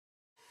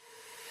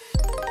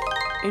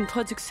une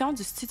production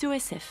du Studio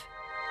SF.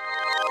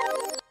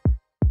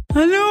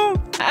 Allô?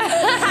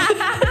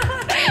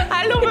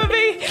 Allô,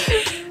 bébé!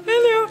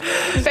 Allô!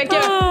 Fait que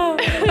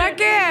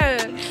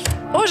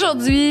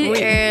aujourd'hui, Oui.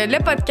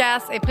 le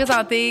podcast est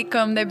présenté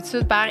comme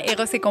d'habitude par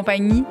Eros et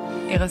compagnie.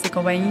 Eros et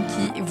compagnie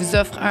qui vous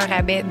offre un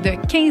rabais de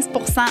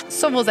 15%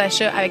 sur vos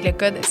achats avec le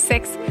code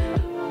SEXE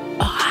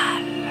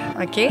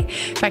oral. OK?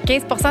 Fait que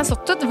 15%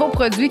 sur tous vos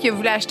produits que vous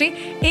voulez acheter.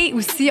 Et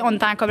aussi, on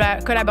est en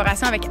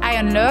collaboration avec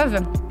Ion Love,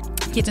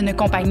 qui est une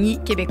compagnie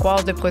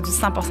québécoise de produits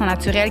 100%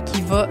 naturels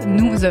qui va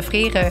nous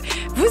offrir,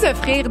 vous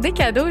offrir des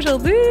cadeaux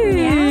aujourd'hui.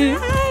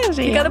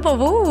 Des cadeaux pour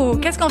vous.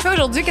 Qu'est-ce qu'on fait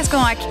aujourd'hui?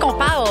 À qui qu'on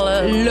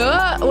parle?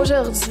 Là,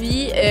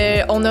 aujourd'hui,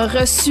 on a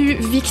reçu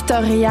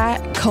Victoria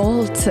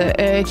Kult,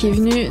 qui est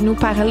venue nous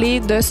parler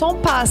de son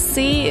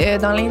passé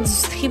dans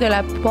l'industrie de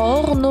la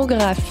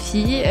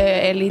pornographie.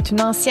 Elle est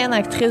une ancienne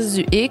actrice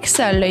du X.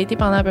 Elle l'a été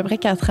pendant à peu près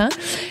 4 ans.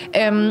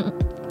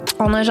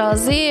 On a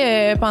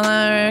jasé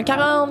pendant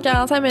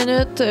 40-45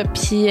 minutes,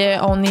 puis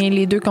on est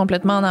les deux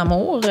complètement en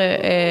amour,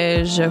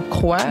 je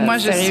crois. Moi,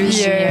 je Sérieux,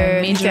 suis j'ai un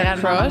major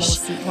littéralement crush.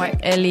 aussi. Ouais.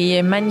 Elle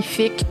est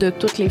magnifique de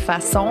toutes les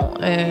façons.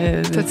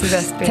 Tous ses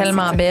aspects.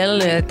 Tellement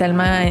belle,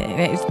 tellement...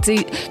 tu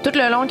sais, tout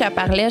le long qu'elle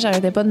parlait,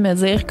 j'arrêtais pas de me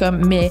dire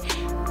comme... mais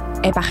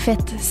elle est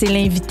parfaite. C'est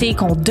l'invité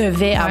qu'on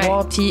devait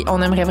avoir. Puis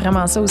on aimerait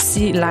vraiment ça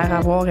aussi, l'air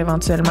avoir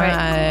éventuellement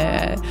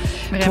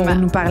pour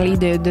nous parler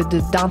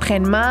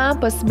d'entraînement,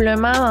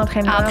 possiblement.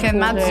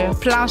 Entraînement pour, du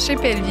plancher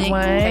pelvien.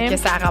 Ouais. Fait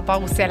que ça a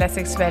rapport aussi à la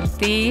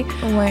sexualité.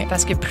 Ouais.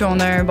 Parce que plus on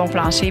a un bon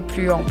plancher,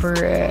 plus on peut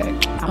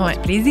avoir du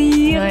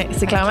plaisir. Ouais,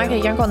 c'est clairement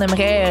quelqu'un qu'on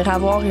aimerait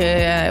revoir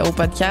au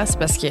podcast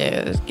parce que,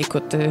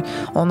 écoute,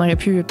 on aurait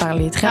pu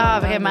parler très longtemps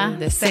vraiment,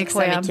 de c'est sexe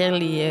incroyable. avec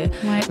elle et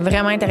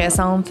vraiment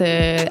intéressante.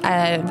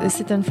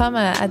 C'est une femme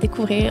à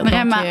découvrir.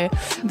 Vraiment. Donc,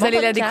 Vous bon allez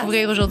la podcast.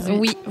 découvrir aujourd'hui.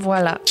 Oui,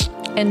 voilà.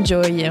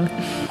 Enjoy.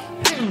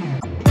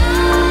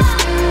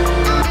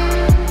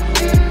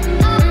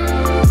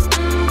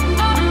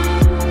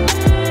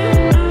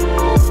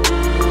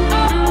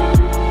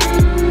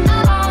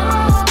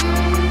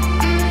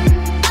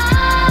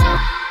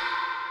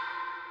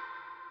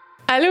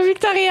 Allô,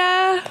 Victoria!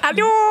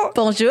 Allô?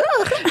 Bonjour!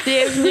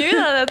 Bienvenue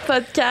dans notre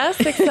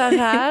podcast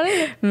sexoral.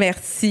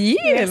 Merci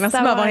de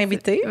m'avoir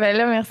invité. Ben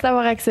là, merci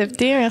d'avoir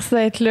accepté. Merci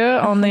d'être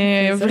là. On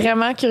est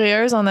vraiment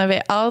curieuse. On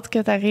avait hâte que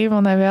tu arrives.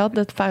 On avait hâte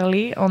de te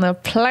parler. On a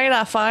plein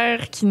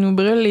d'affaires qui nous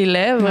brûlent les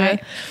lèvres. Ouais.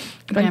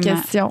 Bonne Vraiment.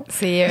 question.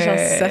 C'est J'en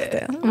suis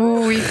certaine.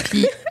 Oui.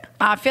 Puis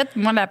en fait,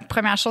 moi, la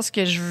première chose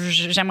que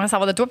j'aimerais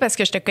savoir de toi, parce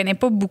que je te connais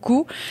pas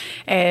beaucoup,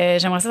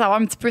 j'aimerais savoir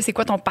un petit peu c'est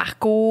quoi ton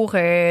parcours.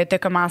 T'as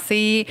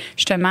commencé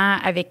justement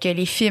avec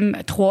les films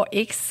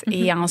 3X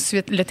et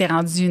ensuite, là, t'es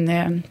rendue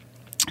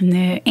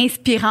une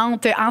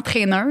inspirante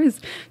entraîneuse.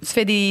 Tu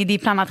fais des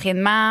plans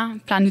d'entraînement,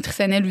 plans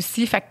nutritionnels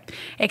aussi. Fait que,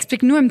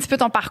 explique-nous un petit peu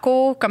ton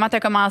parcours, comment t'as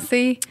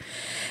commencé.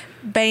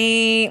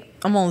 Ben,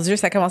 oh mon Dieu,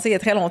 ça a commencé il y a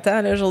très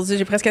longtemps. Là. Aujourd'hui,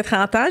 j'ai presque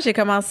 30 ans. J'ai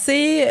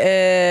commencé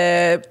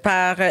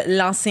par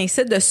l'ancien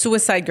site de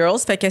Suicide Girls.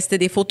 Fait que c'était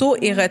des photos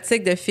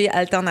érotiques de filles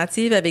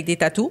alternatives avec des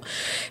tatous.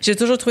 J'ai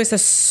toujours trouvé ça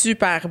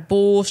super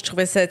beau. Je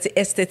trouvais ça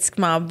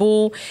esthétiquement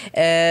beau.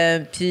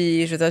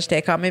 Puis, je veux dire,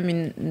 j'étais quand même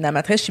une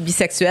amatrice. Je suis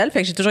bisexuelle.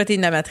 Fait que j'ai toujours été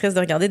une amatrice de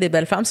regarder des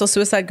belles femmes sur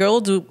Suicide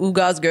Girls ou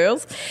God's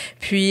Girls.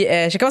 Puis,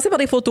 j'ai commencé par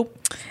des photos.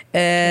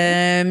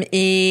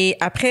 Et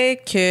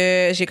après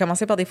que j'ai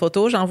commencé par des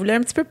photos, j'en voulais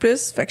un petit peu plus.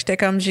 Fait que j'étais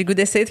comme, j'ai goût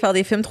d'essayer de faire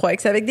des films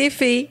 3X avec des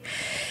filles.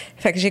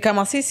 Fait que j'ai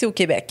commencé ici au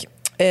Québec.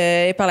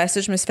 Et par la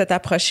suite, je me suis fait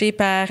approcher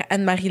par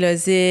Anne-Marie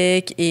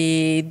Lozic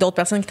et d'autres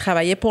personnes qui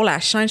travaillaient pour la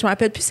chaîne. Je me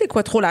rappelle plus c'est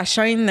quoi trop la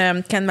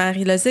chaîne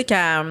qu'Anne-Marie Lozic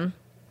elle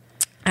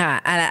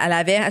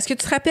avait. Est-ce que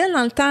tu te rappelles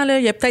dans le temps, là,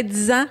 il y a peut-être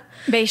 10 ans?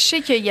 Ben, je sais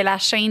qu'il y a la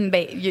chaîne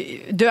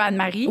de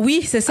Anne-Marie.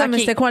 Oui, c'est ça, OK. mais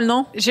c'était quoi le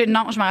nom?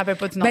 Non, je me rappelle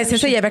pas du nom. Ben, c'est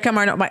ça, il y avait comme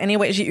un nom. Ben,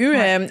 anyway,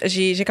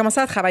 j'ai commencé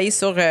à travailler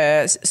sur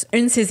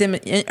une de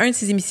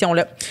ces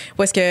émissions-là,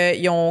 où est-ce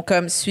qu'ils ont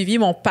comme suivi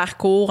mon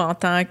parcours en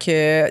tant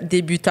que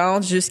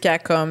débutante jusqu'à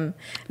comme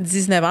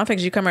 19 ans. Fait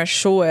que j'ai comme un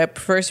show,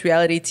 First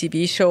Reality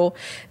TV Show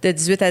de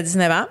 18 à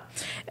 19 ans.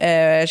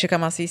 J'ai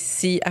commencé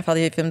ici à faire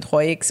des films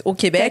 3X au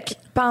Québec.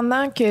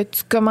 Pendant que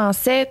tu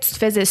commençais, tu te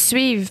faisais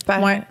suivre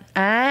par... Ouais.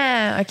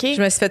 Ah, OK.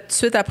 Je me suis fait tout de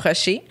suite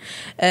approcher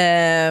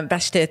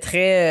parce que j'étais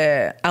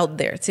très out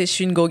there. Tu sais, je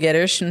suis une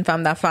go-getter, je suis une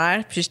femme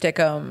d'affaires, puis j'étais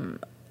comme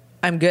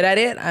I'm good at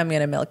it, I'm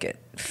gonna milk it.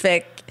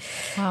 Fait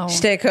que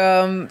j'étais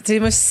comme, tu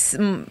sais,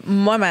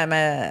 moi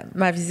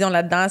ma vision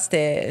là-dedans,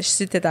 c'était,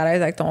 si t'es à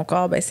l'aise avec ton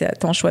corps, ben c'est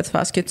ton choix de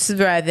faire ce que tu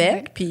veux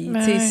avec. Puis,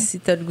 tu sais, si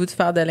t'as le goût de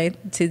faire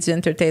du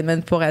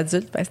entertainment pour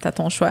adultes, ben c'est à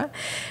ton choix.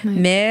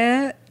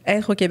 Mais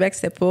être au Québec,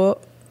 c'était pas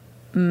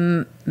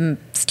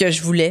ce que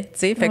je voulais, tu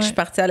sais. Fait que je suis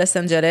partie à Los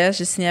Angeles,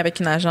 j'ai signé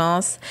avec une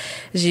agence,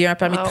 j'ai eu un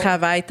permis de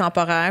travail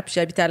temporaire, puis j'ai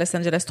habité à Los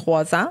Angeles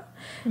 3 ans.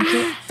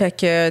 Fait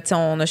que, tu sais,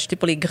 on a chuté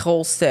pour les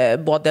grosses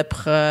boîtes de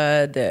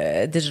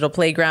prod, Digital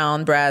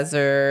Playground,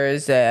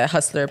 Brazzers,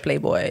 Hustler,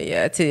 Playboy,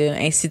 tu sais,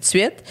 ainsi de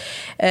suite.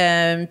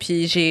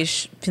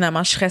 Puis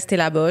finalement, je suis restée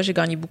là-bas. J'ai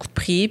gagné beaucoup de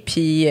prix.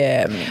 Puis...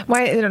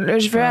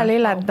 je veux aller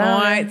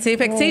là-dedans. Ouais, tu sais,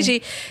 fait que,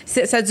 tu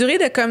sais, ça a duré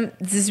de comme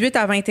 18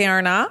 à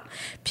 21 ans.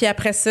 Puis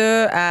après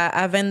ça,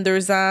 à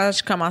 22 ans,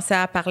 je commençais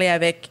à parler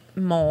avec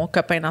mon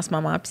copain en ce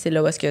moment, puis c'est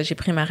là où est-ce que j'ai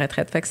pris ma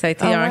retraite. Fait que ça a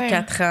été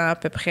 4 ans à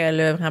peu près,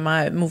 là,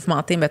 vraiment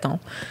mouvementé, mettons.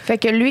 Fait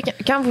que lui,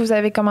 quand vous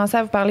avez commencé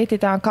à vous parler,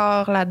 t'étais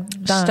encore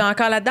là-dedans? J'étais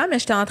encore là-dedans, mais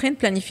j'étais en train de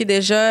planifier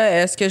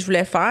déjà ce que je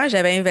voulais faire.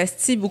 J'avais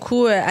investi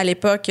beaucoup à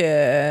l'époque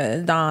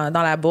dans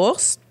la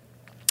bourse.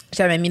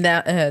 J'avais mis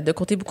de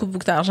côté beaucoup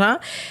d'argent.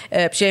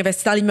 Puis j'ai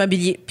investi dans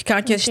l'immobilier. Puis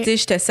quand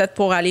j'étais set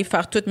pour aller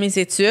faire toutes mes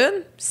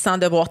études sans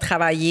devoir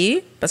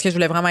travailler, parce que je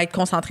voulais vraiment être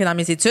concentrée dans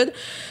mes études,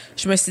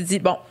 je me suis dit,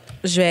 bon,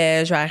 je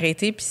vais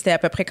arrêter. Puis c'était à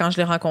peu près quand je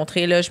l'ai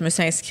rencontré, là, je me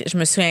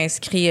suis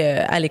inscrit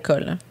à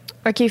l'école.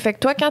 OK, fait que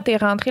toi, quand t'es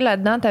rentrée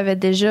là-dedans, t'avais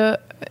déjà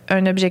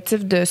un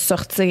objectif de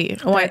sortir.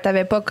 Ouais.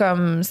 T'avais pas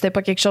comme... C'était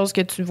pas quelque chose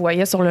que tu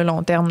voyais sur le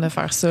long terme de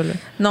faire ça, là.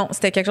 Non,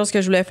 c'était quelque chose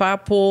que je voulais faire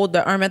pour,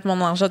 mettre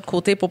mon argent de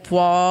côté pour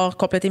pouvoir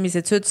compléter mes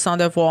études sans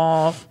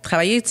devoir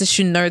travailler. Tu sais, je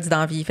suis une nerd dans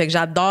la vie. Fait que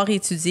j'adore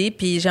étudier,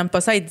 puis j'aime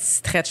pas ça être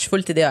distraite. Je suis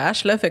full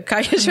TDAH, là. Fait que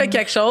quand je fais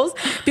quelque chose,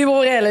 puis pour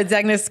vrai, le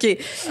diagnostiqué.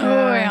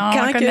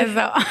 on connaît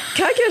ça.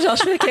 Quand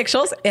je fais quelque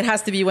chose, it has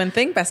to be one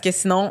thing, parce que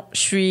sinon, je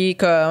suis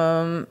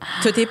comme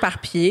tout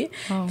éparpillé.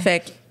 Fait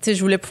que, tu sais,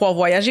 je voulais pouvoir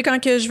voyager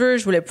quand que je veux,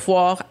 je voulais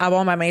pouvoir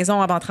avoir ma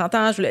maison avant 30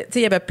 ans, tu sais,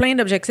 il y avait plein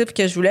d'objectifs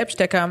que je voulais, puis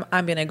j'étais comme,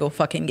 I'm gonna go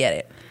fucking get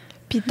it.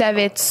 Puis tu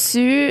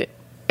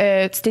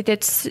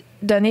t'étais-tu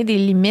donné des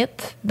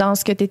limites dans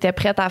ce que tu étais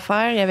prête à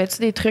faire? Y avait-tu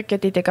des trucs que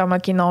tu étais comme,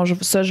 OK, non, je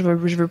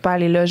veux pas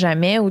aller là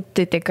jamais, ou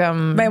tu étais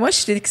comme... Ben moi, je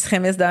suis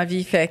extrémiste dans la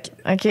vie, fait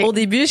que au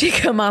début, j'ai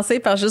commencé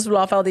par juste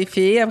vouloir faire des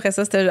filles, après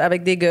ça, c'était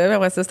avec des gars,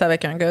 après ça, c'était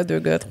avec un gars, 2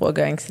 gars, 3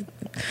 gars.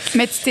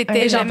 Mais tu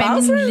t'étais jamais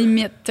mis une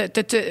limite.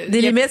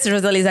 Des limites, je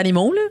veux dire les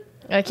animaux, là.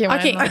 OK.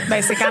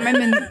 Ben, c'est quand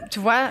même tu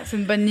vois, c'est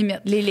une bonne limite.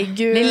 Les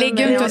légumes. Les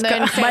légumes, on tout a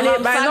une fan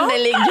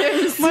de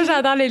légumes. Moi,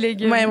 j'adore les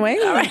légumes. Ouais.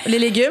 Les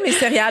légumes, les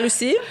céréales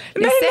aussi.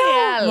 Les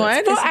céréales.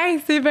 Ouais,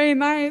 c'est bien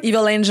nice. Evil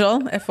Angel,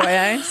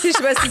 FYI. Je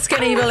sais pas si tu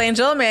connais Evil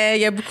Angel, mais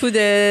il y a beaucoup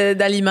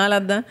d'aliments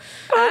là-dedans.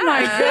 Oh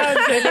my God!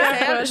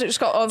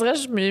 On dirait,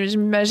 je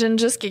m'imagine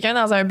juste quelqu'un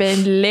dans un bain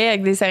de lait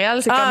avec des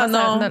céréales. C'est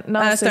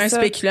c'est un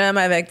spéculum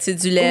avec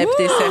du lait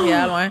et des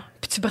céréales, ouais.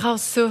 Puis tu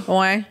brasses ça.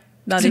 Ouais.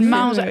 Tu le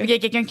manges. Il y a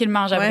quelqu'un qui le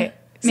mange après. Ouais.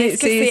 Mais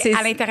est-ce que c'est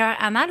à l'intérieur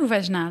anal ou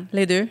vaginal?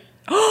 Les deux.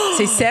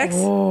 C'est sexe.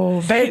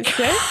 Oh, ben sexe?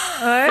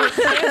 Ouais.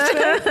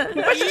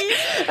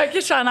 OK,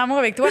 je suis en amour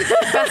avec toi.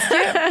 Parce que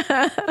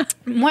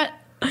moi,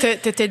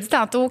 t'as dit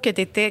tantôt que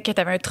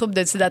t'avais un trouble de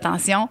déficit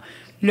d'attention.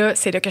 Là,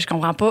 c'est là que je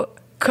comprends pas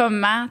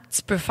comment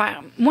tu peux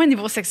faire. Moi, au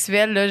niveau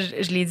sexuel, là,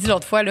 je l'ai dit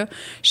l'autre fois, là,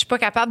 je suis pas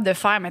capable de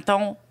faire,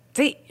 mettons,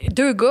 tu sais,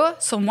 2 gars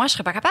sur moi, je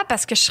serais pas capable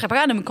parce que je serais pas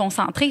capable de me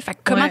concentrer. Fait que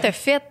comment t'as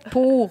fait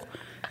pour...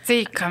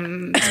 Tu sais,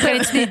 comme, tu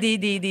prenais-tu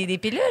des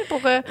pilules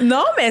pour...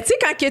 Non, mais tu sais,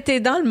 quand t'es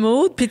dans le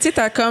mood, puis tu sais,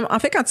 t'as comme... En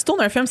fait, quand tu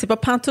tournes un film, c'est pas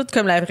pantoute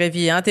comme la vraie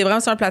vie, hein. T'es vraiment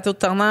sur un plateau de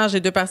tournage, j'ai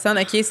 2 personnes,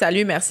 OK,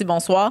 salut, merci,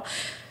 bonsoir.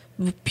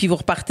 Puis vous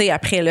repartez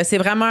après, là. C'est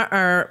vraiment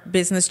un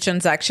business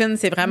transaction.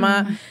 C'est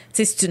vraiment... Tu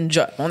sais, c'est une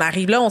job. On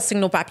arrive là, on signe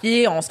nos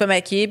papiers, on se fait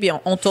maquiller, puis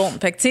on tourne.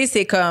 Fait que, tu sais,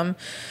 c'est comme...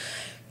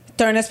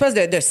 T'as une espèce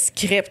de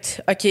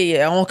script. OK,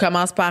 on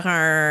commence par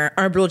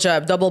un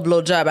blowjob, double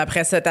blowjob.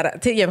 Après ça, tu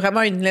sais, il y a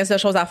vraiment une liste de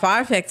choses à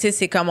faire. Fait que, tu sais,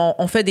 c'est comme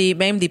on fait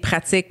même des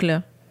pratiques,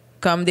 là.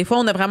 Comme des fois,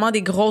 on a vraiment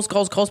des grosses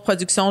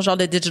productions, genre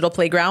de Digital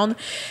Playground.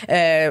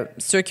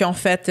 Ceux qui ont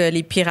fait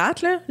les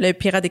Pirates, là, le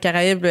Pirate des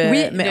Caraïbes.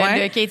 Oui,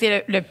 qui a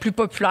été le plus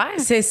populaire.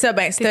 C'est ça,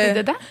 ben c'était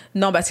dedans?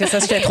 Non, parce que ça,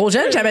 j'étais trop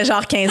jeune. J'avais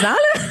genre 15 ans,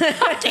 là.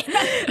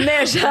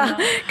 Mais genre,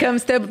 comme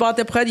c'était boîte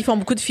de prod, ils font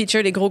beaucoup de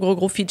features, des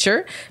gros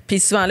features. Puis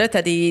souvent, là,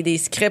 t'as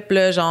des scripts,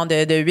 là, genre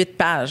de 8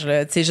 pages,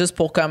 là, tu sais, juste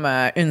pour comme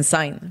une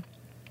scène.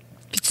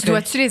 Puis tu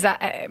dois-tu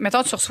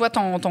mettons, tu reçois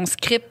ton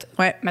script,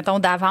 mettons,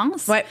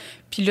 d'avance. Ouais.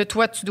 Puis là,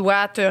 toi, tu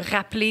dois te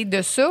rappeler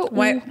de ça?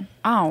 Ouais. Ou...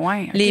 Ah,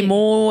 ouais. Okay. Les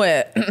mots,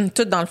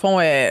 tout dans le fond,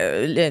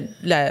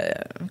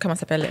 comment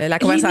ça s'appelle? La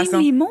conversation.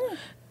 Les mots?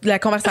 La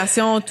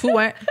conversation, tout,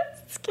 ouais.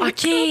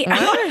 OK. Ah,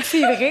 c'est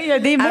vrai, il y a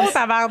des mots,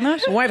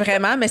 tabarnouche. Ouais,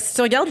 vraiment. Mais si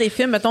tu regardes les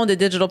films, mettons, de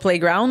Digital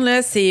Playground,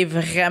 là, c'est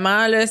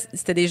vraiment, là,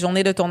 c'était des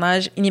journées de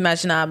tournage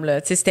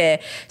inimaginables. Tu sais,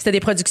 c'était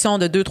des productions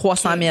de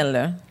 200-300 000,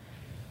 là.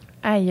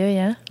 Aïe,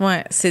 hein?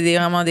 Ouais, c'est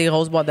vraiment des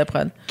grosses boîtes de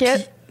prod.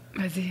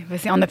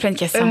 Vas-y, on a plein de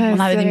questions. On en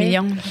a des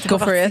millions. Go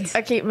for it.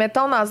 OK,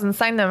 mettons dans une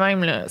scène de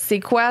même, là, c'est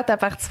quoi ta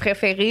partie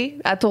préférée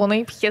à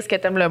tourner, puis qu'est-ce que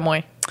t'aimes le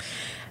moins?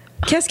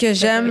 Qu'est-ce que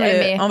j'aime?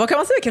 On va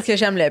commencer avec qu'est-ce que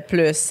j'aime le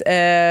plus.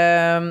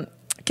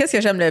 Qu'est-ce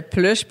que j'aime le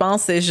plus, je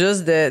pense, c'est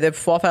juste de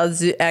pouvoir faire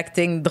du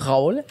acting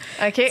drôle.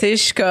 OK. Tu sais,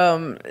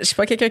 je suis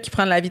pas quelqu'un qui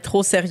prend la vie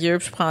trop sérieux,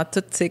 puis je prends tout,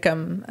 tu sais,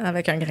 comme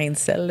avec un grain de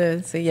sel,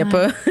 tu sais, il y a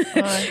pas...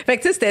 Fait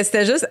que tu sais,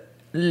 c'était juste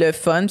le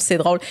fun, puis c'est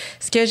drôle.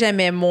 Ce que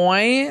j'aimais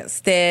moins,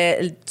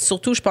 c'était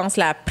surtout, je pense,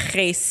 la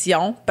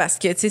pression, parce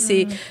que, tu sais,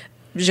 c'est...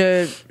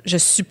 Je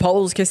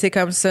suppose que c'est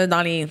comme ça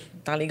dans les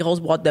dans les grosses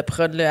boîtes de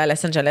prod là, à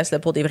Los Angeles là,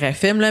 pour des vrais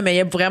films, là, mais il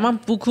y a vraiment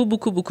beaucoup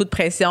de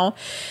pression.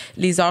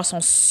 Les heures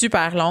sont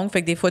super longues,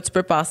 fait que des fois, tu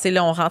peux passer,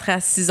 là, on rentrait à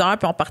 6 heures,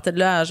 puis on partait de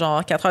là à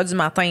genre 4 heures du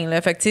matin.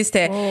 Là. Fait que, tu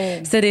sais,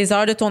 c'était des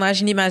heures de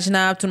tournage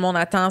inimaginables, tout le monde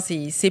attend,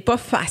 c'est pas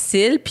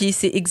facile, puis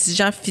c'est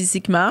exigeant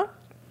physiquement.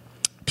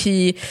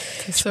 Puis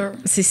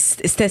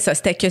c'était ça,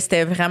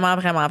 c'était vraiment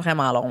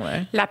long. Là.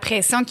 La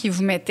pression qu'ils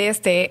vous mettaient,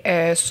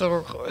 c'était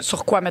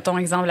sur quoi, mettons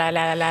exemple,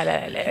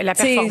 la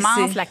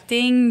performance,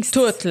 l'acting?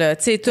 Tout, là,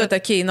 tu sais, tout,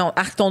 OK, non,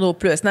 arc ton dos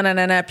plus, non.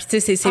 Puis tu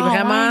sais, c'est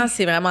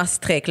vraiment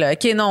strict, là.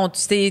 OK, non,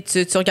 tu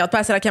regardes pas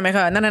assez la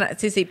caméra, non,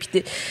 tu sais,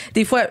 puis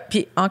des fois,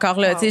 puis encore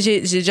là, tu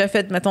sais, j'ai déjà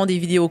fait, mettons, des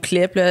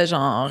vidéoclips, là,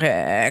 genre,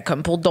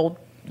 comme pour d'autres,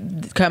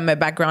 comme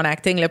background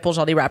acting, là, pour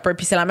genre des rappers,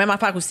 puis c'est la même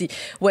affaire aussi,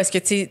 où est-ce que,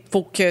 tu sais,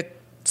 faut que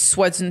tu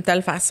sois d'une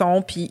telle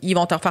façon, puis ils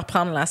vont te refaire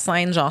prendre la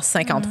scène genre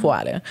 50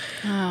 fois là.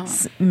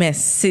 Mais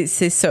c'est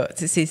ça,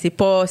 c'est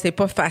pas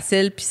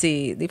facile,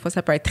 puis des fois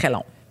ça peut être très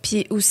long.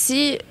 Puis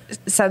aussi,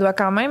 ça doit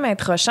quand même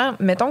être rochant.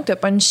 Mettons que t'as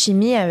pas une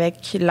chimie avec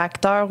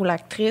l'acteur ou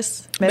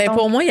l'actrice. Ben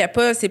pour moi,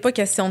 c'est pas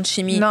question de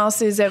chimie. Non,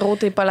 c'est zéro,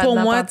 t'es pas là-dedans.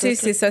 Pour moi, tu sais,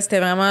 c'est ça, c'était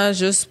vraiment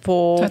juste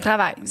pour... C'est un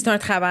travail. C'est un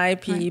travail,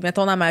 puis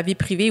mettons dans ma vie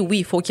privée, oui,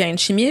 il faut qu'il y ait une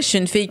chimie. Je suis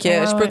une fille que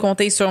je peux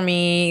compter sur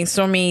mes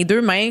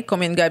 2 mains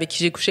combien de gars avec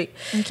qui j'ai couché.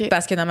 Okay.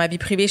 Parce que dans ma vie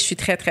privée, je suis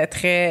très,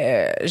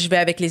 je vais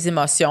avec les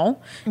émotions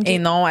et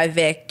non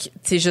avec,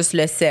 tu sais, juste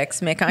le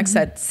sexe. Mais quand que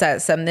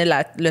ça menait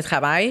le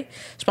travail,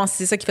 je pense que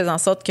c'est ça qui faisait en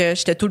sorte que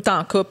j'étais tout le temps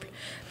en couple.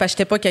 Parce que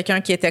j'étais pas quelqu'un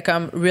qui était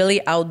comme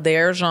really out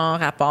there,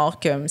 genre à part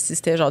comme si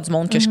c'était genre du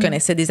monde que je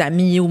connaissais, des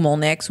amis ou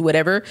mon ex ou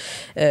whatever.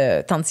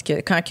 Tandis que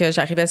quand que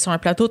j'arrivais sur un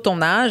plateau de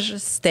tournage,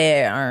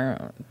 c'était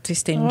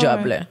une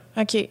job, là.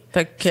 OK.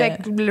 Fait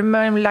que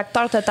même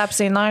l'acteur te tape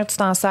ses nerfs, tu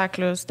t'en sacs,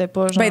 là. C'était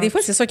pas genre... Ben, des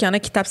fois, c'est sûr qu'il y en a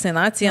qui tapent ses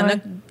nerfs. Il y en a,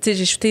 tu sais,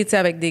 j'ai shooté, tu sais,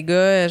 avec des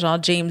gars, genre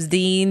James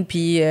Dean,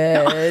 puis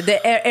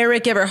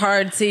Eric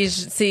Everhard, tu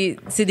sais,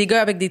 c'est des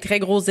gars avec des très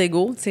gros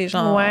égos, tu sais,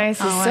 genre. Ouais,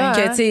 c'est ça.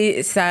 Que, tu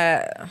sais,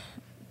 ça...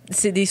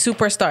 C'est des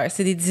superstars,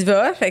 c'est des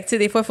divas. Fait que, tu sais,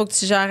 des fois, il faut que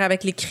tu gères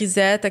avec les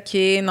crisettes.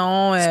 OK,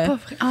 non. C'est pas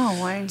vrai. Ah,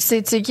 ouais.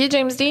 C'est qui,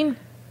 James Dean?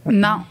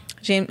 Non.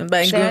 C'est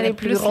un des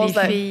plus gros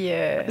filles.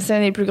 C'est un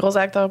des plus gros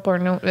acteurs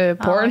porno.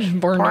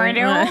 Porno.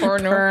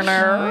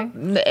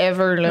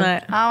 Ever, là.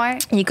 Ouais. Ah ouais.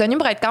 Il est connu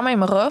pour être quand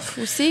même rough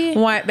aussi.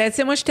 Ouais, ben tu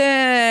sais, moi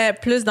j'étais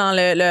plus dans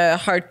le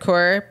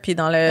hardcore puis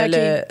dans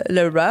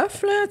le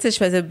rough là. Tu sais, je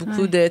faisais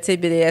beaucoup de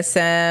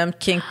BDSM,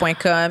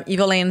 kink.com,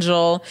 Evil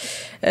Angel.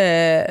 Tu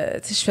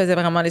sais, je faisais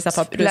vraiment des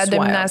affaires plus. La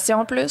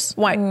domination plus.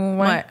 Ouais.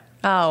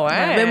 Ah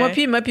ouais. Ben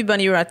moi puis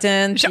Bonnie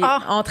Rotten,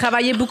 on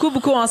travaillait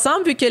beaucoup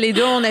ensemble vu que les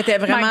deux on était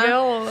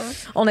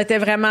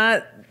vraiment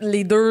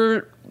les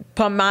deux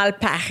pas mal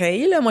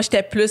pareils là. Moi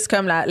j'étais plus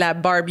comme la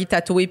Barbie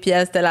tatouée puis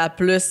elle c'était la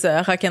plus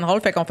rock and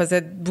roll, fait qu'on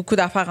faisait beaucoup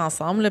d'affaires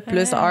ensemble, là,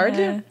 plus hard.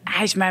 Là.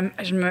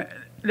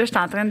 Là, je suis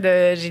en train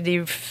de... J'ai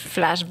des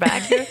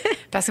flashbacks, là.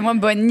 Parce que moi,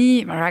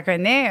 Bonnie, je la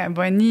connais,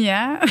 Bonnie,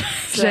 hein?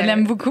 Je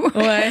l'aime beaucoup.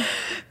 Ouais.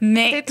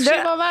 Mais t'es touché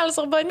pas mal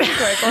sur Bonnie,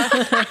 quoi.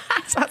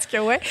 Je pense que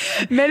ouais.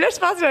 Mais là, je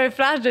pense qu'il y a un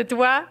flash de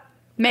toi.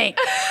 Mais,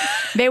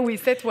 ben oui,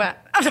 c'est toi.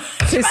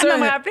 C'est sûr.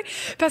 Me rappeler.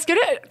 Parce que là,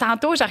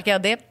 tantôt, je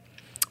regardais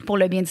pour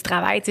le bien du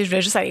travail, tu sais, je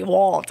voulais juste aller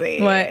voir, tu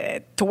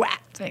sais, toi.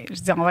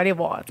 Je dis, on va aller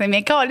voir. T'sais.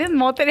 Mais Caroline,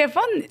 mon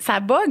téléphone, ça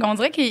bug. On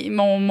dirait que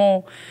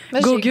mon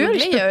Google,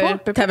 je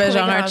peux pas. T'avais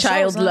genre un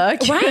child lock.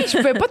 Ouais, je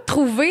pouvais pas te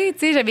trouver.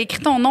 Tu sais, j'avais écrit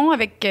ton nom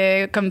avec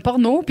comme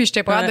porno, puis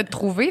j'étais pas hâte de te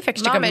trouver. Fait que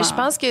j'étais non, comme. Mais je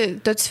pense que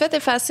t'as-tu fait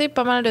effacer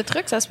pas mal de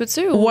trucs, ça se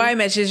peut-tu? Ou? Ouais,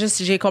 mais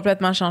j'ai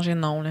complètement changé de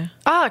nom là.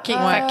 Ah ok.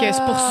 Fait que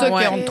c'est pour ça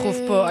qu'on ne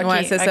trouve pas. Okay,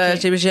 ouais, c'est ça.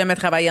 J'ai jamais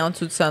travaillé en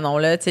dessous de ce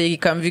nom-là. Tu sais,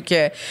 comme vu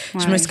que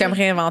je me suis comme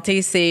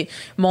réinventé, c'est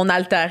mon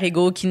alter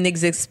ego qui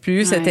n'existe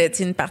plus. C'était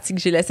une partie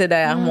que j'ai laissée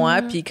derrière moi.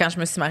 Puis quand je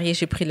me suis mariée,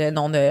 j'ai pris le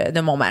nom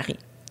de mon mari.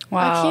 Wow.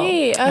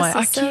 OK.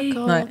 Ah, c'est ça,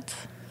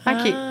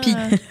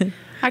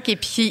 OK.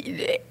 Puis,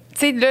 tu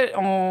sais, là,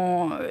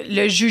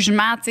 le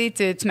jugement, tu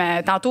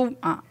m'as tantôt...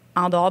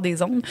 En dehors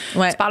des ondes.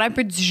 Tu parlais un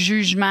peu du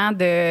jugement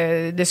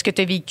de ce que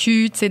tu as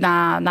vécu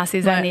dans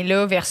ces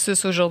années-là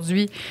versus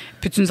aujourd'hui.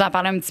 Peux-tu nous en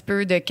parler un petit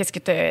peu de qu'est-ce que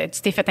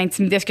tu t'es fait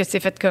intimider? Est-ce que tu t'es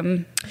fait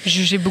comme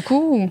juger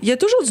beaucoup? Il y a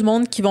toujours du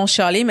monde qui vont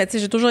chialer, mais tu sais,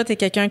 j'ai toujours été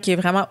quelqu'un qui est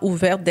vraiment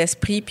ouverte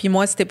d'esprit. Puis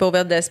moi, si t'es pas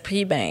ouverte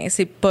d'esprit, ben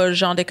c'est pas le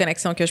genre de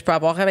connexion que je peux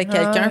avoir avec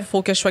quelqu'un. Il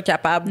faut que je sois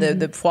capable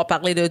de pouvoir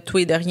parler de tout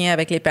et de rien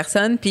avec les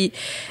personnes. Puis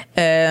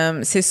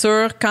c'est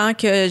sûr, quand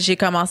que j'ai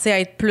commencé à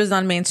être plus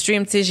dans le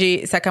mainstream, tu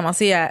sais, ça a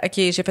commencé à... OK,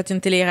 j'ai fait une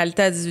télé-réalité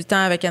à 18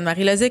 ans avec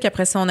Anne-Marie Lozic.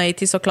 Après ça, on a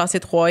été sur Classé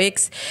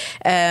 3X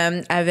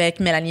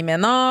avec Mélanie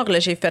Ménard. Là,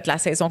 j'ai fait la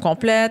saison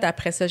complète.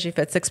 Après ça, j'ai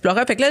fait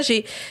S'Explorer. Fait que là,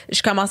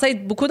 je commençais à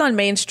être beaucoup dans le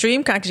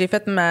mainstream quand j'ai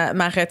fait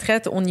ma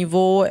retraite au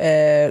niveau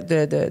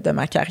de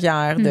ma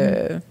carrière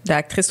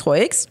d'actrice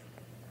 3X.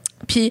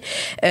 Puis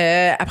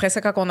après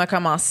ça, quand on a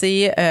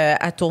commencé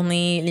à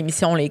tourner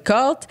l'émission Les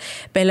Kult,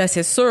 ben là,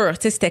 c'est sûr,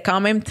 tu sais, c'était quand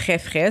même très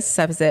frais.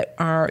 Ça faisait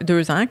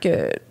 2 ans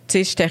que, tu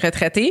sais, j'étais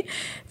retraitée.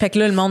 Fait que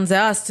là, le monde disait,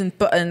 c'est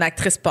une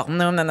actrice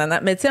porno,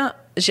 nanana. Mais tu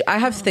sais,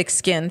 I have thick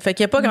skin. Fait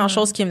qu'il y a pas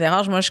grand-chose qui me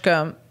dérange. Moi, je suis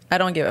comme, I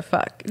don't give a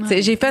fuck.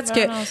 J'ai fait ce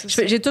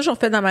que... J'ai toujours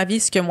fait dans ma vie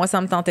ce que moi,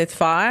 ça me tentait de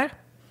faire.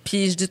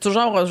 Puis je dis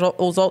toujours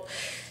aux autres,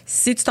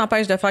 si tu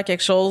t'empêches de faire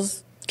quelque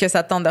chose que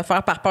ça te tente de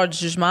faire par peur du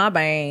jugement,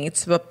 ben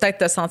tu vas peut-être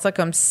te sentir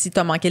comme si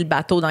t'as manqué le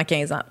bateau dans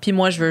 15 ans. Puis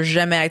moi, je veux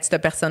jamais être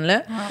cette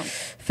personne-là. Wow.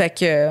 Fait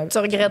que... Tu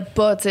regrettes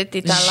pas, tu sais, t'es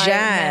à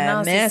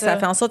l'aise. Jamais. Ça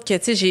fait en sorte que,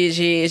 tu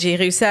sais, j'ai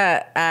réussi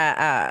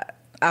à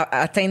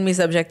atteindre mes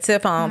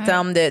objectifs en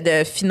termes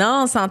de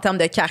finances, en termes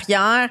de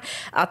carrière,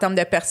 en termes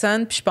de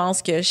personnes. Puis je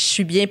pense que je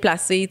suis bien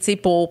placée, tu sais,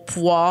 pour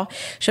pouvoir...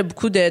 Je fais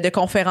beaucoup de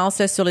conférences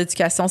là, sur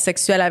l'éducation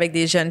sexuelle avec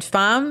des jeunes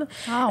femmes.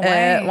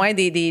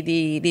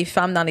 Des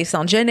femmes dans les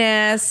centres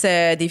jeunesse,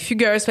 des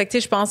fugueuses. Fait que, tu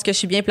sais, je pense que je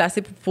suis bien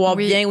placée pour pouvoir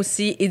bien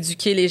aussi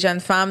éduquer les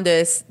jeunes femmes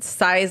de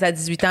 16 à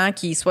 18 ans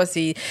qui, soit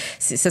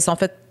se sont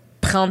faites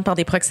prendre par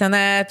des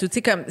proxénètes ou, tu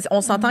sais, comme...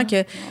 On s'entend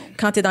que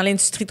quand t'es dans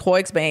l'industrie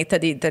 3X, ben t'as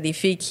des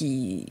filles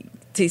qui...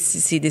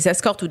 c'est des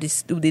escortes ou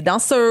des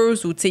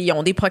danseuses ou ils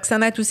ont des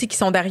proxénètes aussi qui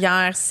sont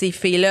derrière ces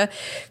filles-là.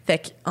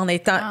 Fait qu'en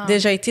étant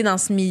déjà été dans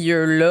ce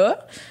milieu-là,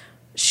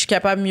 je suis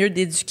capable mieux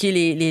d'éduquer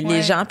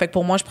les gens. Fait que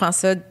pour moi, je prends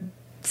ça...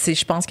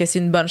 je pense que c'est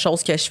une bonne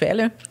chose que je fais,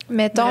 là.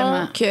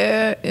 Mettons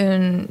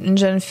qu'une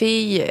jeune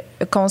fille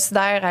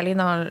considère aller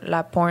dans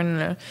la porn,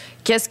 là.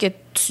 Qu'est-ce que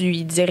tu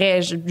lui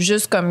dirais?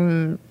 Juste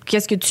comme...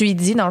 Qu'est-ce que tu lui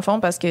dis, dans le fond?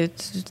 Parce que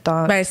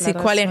c'est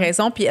quoi les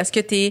raisons? Puis est-ce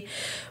que tu es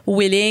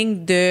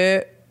willing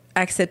de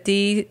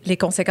accepter les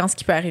conséquences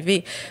qui peuvent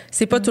arriver?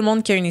 C'est pas tout le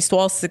monde qui a une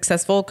histoire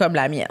successful comme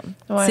la mienne.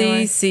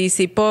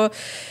 C'est pas...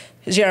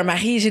 J'ai un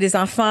mari, j'ai des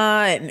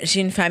enfants,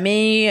 j'ai une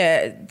famille.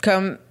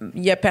 Comme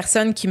il y a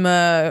personne qui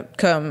m'a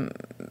comme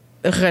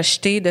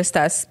rejeté de cet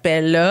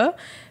aspect-là.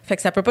 Fait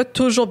que ça peut pas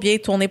toujours bien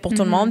tourner pour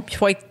tout le monde. Puis il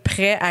faut être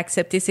prêt à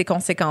accepter ces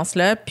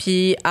conséquences-là,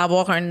 puis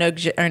avoir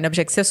un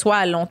objectif soit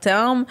à long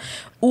terme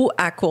ou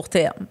à court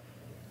terme.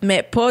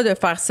 Mais pas de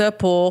faire ça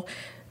pour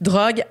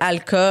drogue,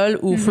 alcool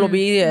ou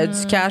flouber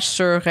du cash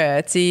sur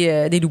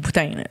des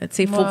loups-boutins.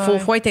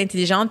 Faut être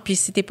intelligente, puis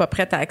si t'es pas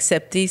prête à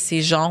accepter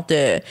ces genres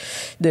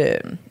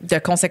de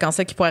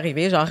conséquences-là qui pourraient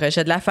arriver, genre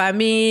rejet de la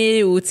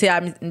famille ou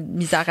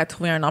misère à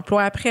trouver un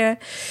emploi après.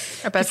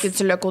 Parce que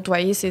tu l'as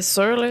côtoyé, c'est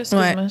sûr. Là,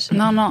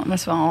 Non, mais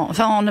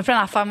on a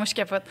plein d'affaires, moi je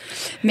capote.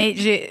 Mais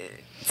tu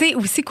sais,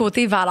 aussi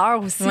côté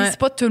valeur aussi, c'est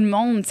pas tout le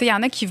monde. Tu sais, il y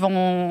en a qui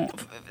vont...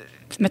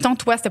 Mettons,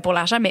 toi, c'était pour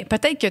l'argent, mais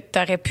peut-être que tu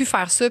aurais pu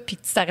faire ça puis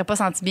que tu t'aurais pas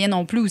senti bien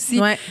non plus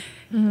aussi. Ouais.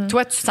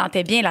 Toi, tu te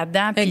sentais bien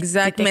là-dedans puis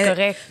t'étais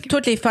correct.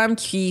 Toutes les femmes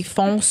qui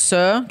font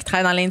ça, qui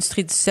travaillent dans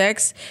l'industrie du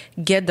sexe,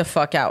 get the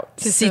fuck out.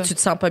 Si tu te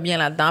sens pas bien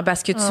là-dedans,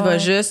 parce que tu vas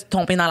juste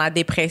tomber dans la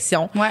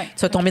dépression, tu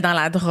vas tomber dans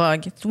la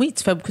drogue. Oui,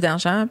 tu fais beaucoup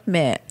d'argent,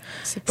 mais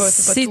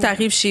si tu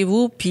arrives chez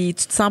vous puis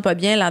tu te sens pas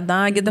bien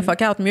là-dedans, get the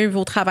fuck out. Mieux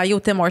vaut travailler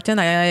au Tim Hortons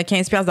à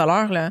 15$ de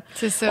l'heure. Là.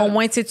 C'est ça. Au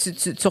moins, tu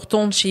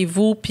retournes chez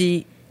vous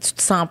puis tu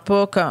te sens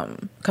pas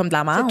comme de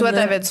la merde. Toi,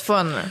 t'avais du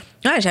fun, là.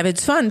 Ouais, j'avais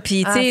du fun.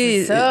 Puis, tu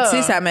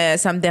sais, ça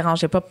me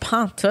dérangeait pas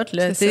pantoute,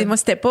 là. Moi,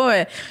 c'était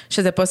pas... je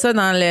faisais pas ça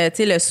dans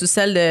le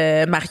sous-sol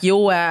de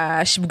Mario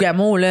à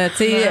Chibougamau, là. Tu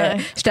sais,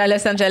 j'étais à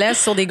Los Angeles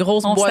sur des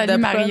grosses boîtes de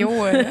Mario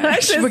à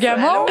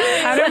Chibougamau.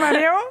 Allô,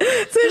 Mario?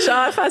 Tu sais,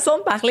 genre, façon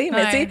de parler.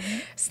 Mais, tu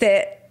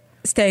sais,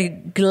 c'était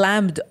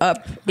glammed up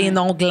et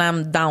non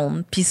glammed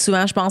down. Puis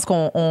souvent, je pense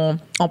qu'on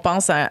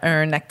pense à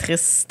une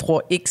actrice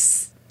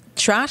 3X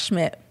trash,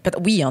 mais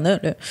oui, il y en a,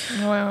 là.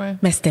 Ouais.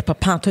 Mais c'était pas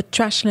pantoute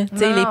trash, là. Tu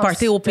sais, les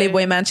parties au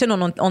Playboy Mansion,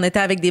 on était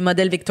avec des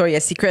modèles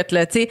Victoria's Secret,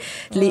 là. Tu sais,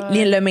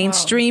 le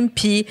mainstream,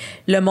 puis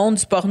le monde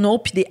du porno,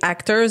 puis des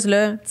actors,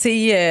 là. Tu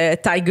sais,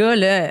 Tyga,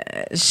 là,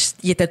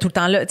 il était tout le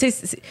temps là. Tu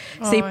sais,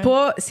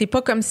 c'est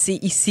pas comme c'est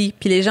ici.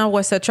 Puis les gens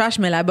voient ça trash,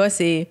 mais là-bas,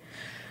 c'est...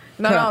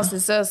 Non, c'est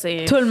ça.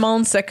 Tout le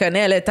monde se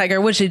connaît. Le Tiger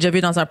Woods, j'ai déjà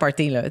vu dans un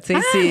party, là. Tu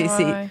sais,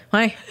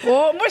 ouais.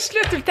 Oh, moi, je suis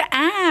là tout le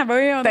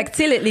temps. Fait que,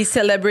 tu sais, les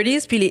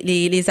celebrities puis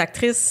les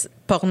actrices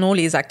porno,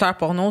 les acteurs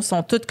porno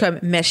sont tous comme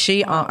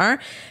méchés en un.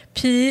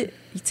 Puis,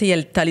 tu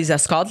sais, t'as les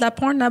Oscars de la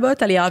porn là-bas,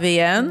 t'as les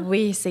AVN.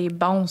 Oui, c'est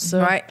bon, ça.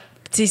 Ouais.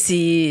 Tu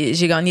sais,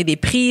 j'ai gagné des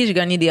prix, j'ai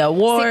gagné des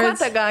awards. C'est quoi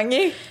t'as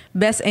gagné?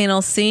 Best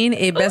Anal Scene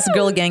et Best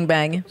Girl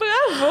Gangbang.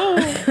 Bravo!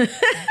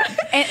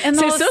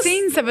 Anal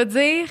Scene, ça veut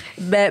dire?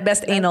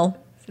 Best Anal.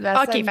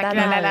 OK, fait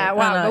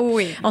que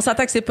oui. On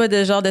s'entend que c'est pas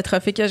le genre de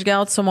trophée que je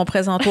garde sur mon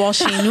présentoir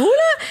chez nous,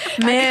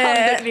 là.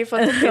 Mais les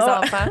photos de tes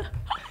enfants.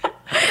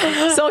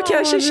 Ils sont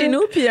cachés chez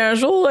nous, puis un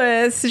jour,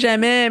 si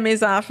jamais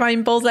mes enfants ils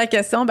me posent la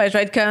question, ben je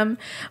vais être comme,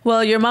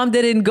 well, your mom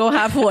didn't go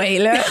halfway,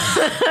 là.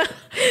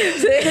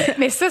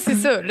 Mais ça, c'est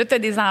ça. Là, t'as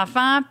des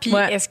enfants, puis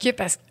est-ce que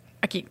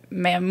OK,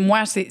 mais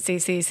moi, je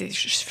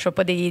fais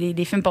pas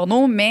des films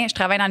porno, mais je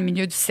travaille dans le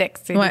milieu du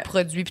sexe, des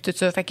produits puis tout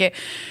ça. Fait que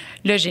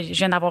là, je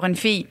viens d'avoir une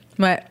fille.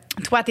 Ouais.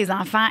 Toi, tes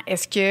enfants,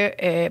 est-ce que,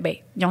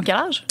 ils ont quel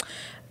âge?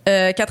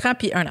 4 ans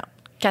puis 1 an.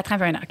 4 ans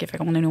puis 1 an. OK, fait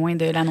qu'on est loin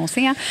de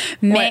l'annoncer, hein.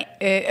 Mais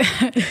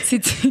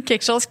c'est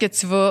quelque chose que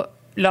tu vas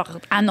leur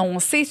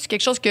annoncer? C'est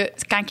quelque chose que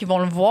quand ils vont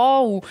le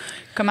voir ou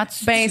comment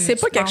tu c'est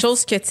pas quelque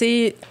chose que, tu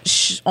sais,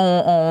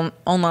 on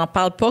n'en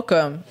parle pas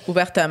comme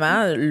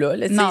ouvertement, là.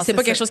 Non, c'est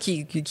pas quelque chose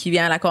qui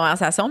vient à la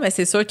conversation, mais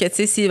c'est sûr que, tu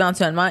sais, si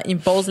éventuellement ils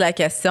me posent la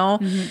question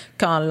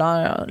quand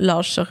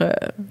l'âge sera,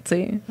 tu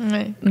sais,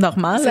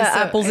 normal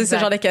à poser ce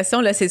genre de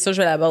questions, là, c'est sûr, je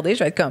vais l'aborder. Je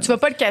vais être comme. Tu vas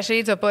pas le cacher,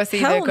 tu vas pas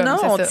essayer de. Comme,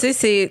 non, tu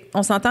sais,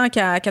 on s'entend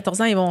qu'à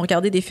 14 ans, ils vont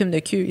regarder des films de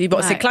cul.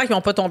 C'est clair qu'ils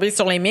vont pas tomber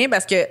sur les miens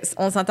parce que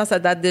on s'entend, ça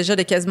date déjà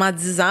de quasiment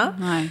 10 ans.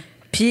 Ouais.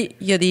 Puis,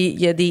 il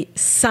y a des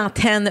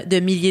centaines de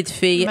milliers de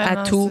filles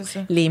tous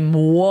les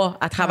mois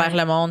à travers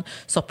le monde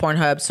sur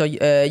Pornhub, sur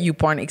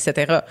YouPorn,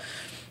 etc.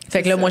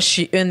 Fait que là, moi, je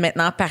suis une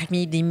maintenant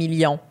parmi des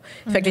millions.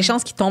 Fait que les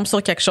chances qu'ils tombent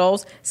sur quelque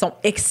chose sont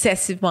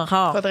excessivement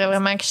rares. Faudrait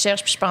vraiment qu'ils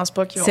cherchent, puis je pense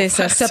pas qu'ils vont faire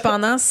ça.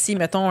 Cependant, si,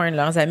 mettons, un de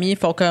leurs amis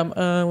font comme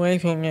ouais,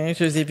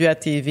 je les ai vus à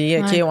TV,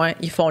 OK, ouais,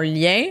 ils font le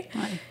lien.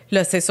 Ouais.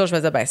 Là, c'est ça, je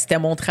vais dire, c'était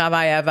mon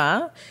travail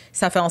avant.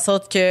 Ça fait en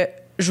sorte que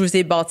je vous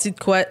ai bâti de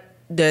quoi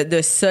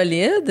de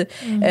solide.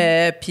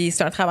 Puis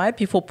c'est un travail,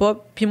 puis il faut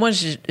pas. Puis moi,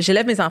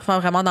 j'élève mes enfants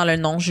vraiment dans le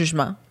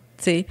non-jugement.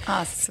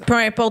 Peu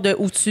importe de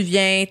où tu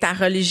viens, ta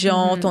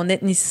religion, ton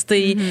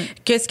ethnicité,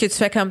 qu'est-ce que tu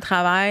fais comme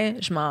travail,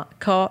 je m'en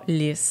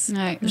calisse.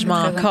 Ouais, je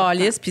m'en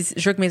calisse, puis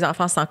je veux que mes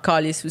enfants s'en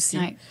calissent aussi.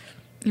 Ouais.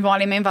 Ils vont avoir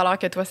les mêmes valeurs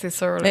que toi, c'est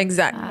sûr. Là.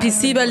 Exact. Puis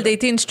s'ils veulent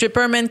dater une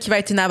stripper man qui va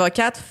être une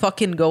avocate,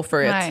 fucking go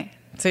for it. Ouais.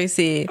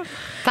 C'est...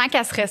 Tant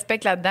qu'elle se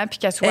respecte là-dedans, puis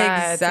qu'elle soit...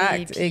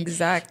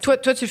 Exact. Toi,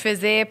 tu le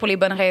faisais pour les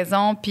bonnes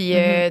raisons, puis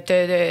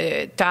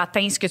t'as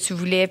atteint ce que tu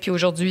voulais, puis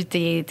aujourd'hui,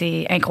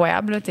 t'es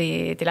incroyable.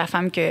 T'es la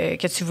femme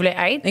que tu voulais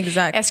être.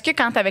 Exact. Est-ce que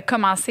quand t'avais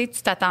commencé,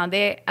 tu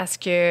t'attendais à ce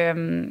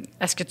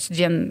que tu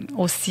deviennes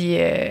aussi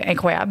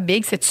incroyable,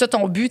 big? C'est ça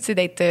ton but,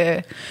 d'être...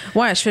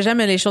 Ouais, je fais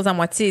jamais les choses à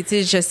moitié.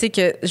 Je sais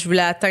que je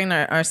voulais atteindre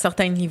un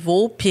certain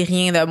niveau, puis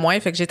rien de moins,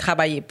 fait que j'ai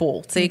travaillé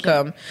pour.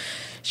 Comme...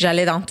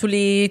 J'allais dans tous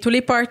les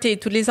parties,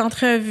 toutes les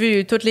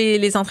entrevues, toutes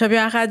les entrevues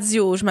à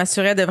radio. Je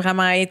m'assurais de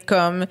vraiment être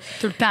comme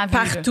tout le temps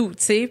partout,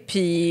 tu sais.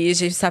 Puis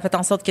ça fait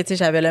en sorte que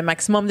j'avais le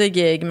maximum de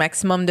gigs,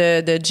 maximum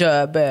de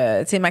jobs,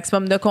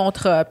 maximum de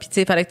contrats. Puis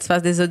il fallait que tu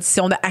fasses des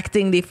auditions de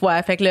acting des fois.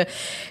 Fait que là,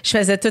 je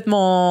faisais tout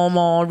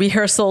mon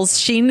rehearsals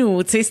chez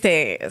nous. Tu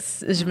sais,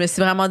 je me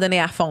suis vraiment donnée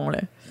à fond là.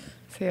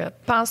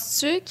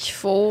 Penses-tu qu'il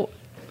faut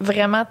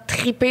vraiment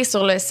triper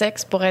sur le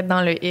sexe pour être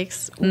dans le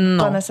X ou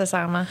non. Pas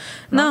nécessairement?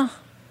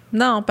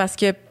 Non, parce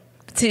que, tu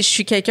sais, je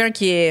suis quelqu'un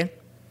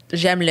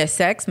j'aime le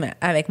sexe, mais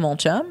avec mon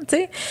chum, tu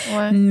sais.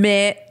 Ouais.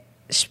 Mais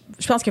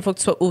je pense qu'il faut que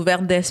tu sois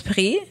ouverte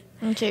d'esprit.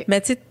 OK.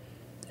 Mais, tu sais,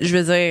 je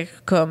veux dire,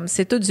 comme,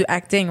 c'est tout du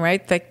acting,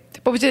 right? Fait que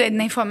t'es pas obligé d'être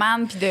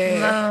nymphomane puis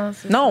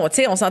de... Non, tu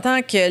sais, on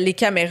s'entend que les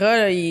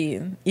caméras,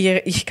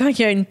 quand il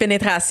y a une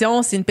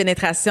pénétration, c'est une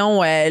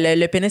pénétration,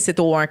 le pénis est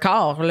au un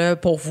quart, là,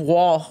 pour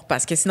voir.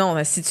 Parce que sinon,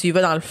 si tu y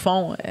vas dans le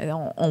fond,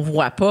 on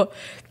voit pas.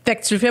 Fait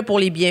que tu le fais pour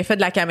les bienfaits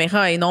de la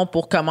caméra et non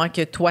pour comment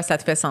que toi, ça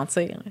te fait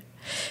sentir.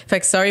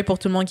 Fait que sorry pour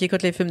tout le monde qui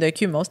écoute les films de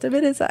cul, most of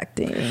it is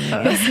acting.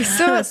 C'est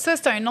ça,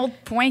 c'est un autre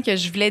point que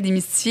je voulais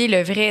démystifier,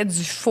 le vrai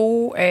du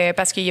faux,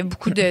 parce qu'il y a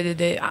beaucoup de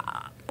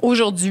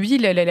aujourd'hui,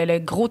 le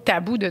gros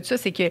tabou de ça,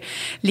 c'est que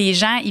les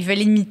gens, ils veulent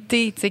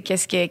imiter, tu sais,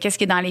 qu'est-ce qui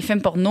est dans les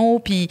films porno,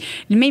 puis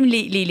même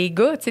les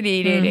gars, tu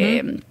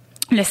sais,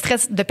 le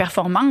stress de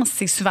performance,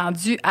 c'est souvent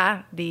dû à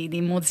des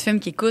maudits films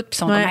qui écoutent puis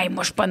sont comme hey,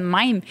 moi je suis pas de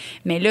même,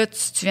 mais là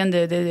tu viens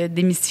de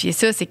démystifier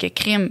ça, c'est que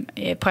crime,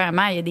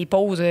 premièrement il y a des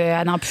pauses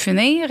à n'en plus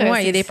finir.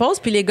 Ouais, il y a des pauses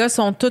puis les gars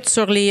sont tous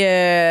sur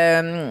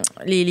les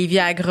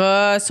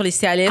Viagra, sur les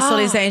Cialis, sur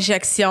les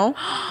injections.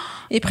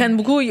 Ils prennent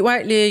beaucoup, il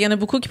y en a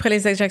beaucoup qui prennent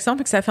les injections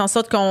puis que ça fait en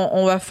sorte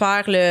qu'on va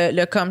faire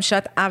le cum shot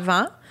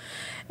avant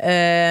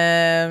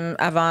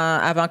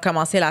de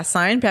commencer la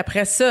scène, puis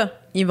après ça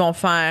ils vont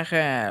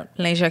faire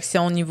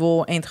l'injection au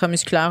niveau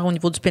intramusculaire, au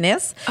niveau du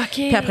pénis.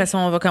 Okay. Puis après ça,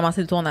 on va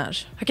commencer le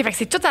tournage. OK, fait que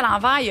c'est tout à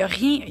l'envers. Il y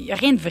a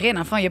rien de vrai, dans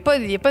le fond. Il y a pas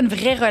une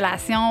vraie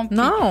relation. Pis...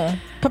 Non,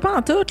 pas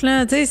en tout,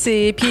 là. Tu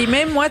sais, puis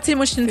même moi, tu sais,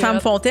 moi, je suis une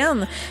femme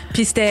fontaine.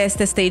 Puis c'était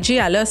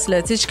stagé à l'os,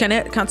 là. Tu sais,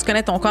 quand tu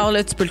connais ton corps,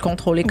 là, tu peux le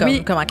contrôler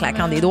comme en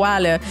claquant des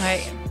doigts, là.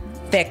 Ouais.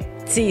 Fait que,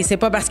 tu sais, c'est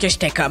pas parce que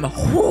j'étais comme,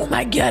 oh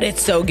my God,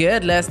 it's so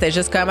good, là. C'était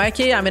juste comme, OK,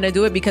 I'm gonna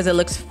do it because it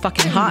looks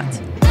fucking hot.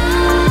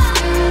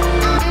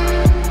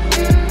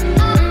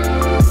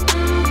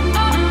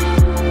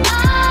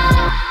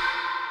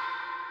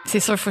 C'est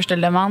sûr, il faut que je te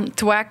le demande.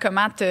 Toi,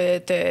 comment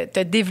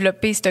t'as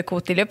développé ce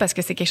côté-là? Parce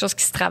que c'est quelque chose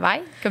qui se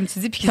travaille, comme tu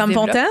dis, puis qui se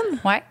développe. Fontaine?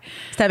 Ouais.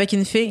 C'était avec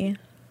une fille.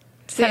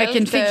 C'est avec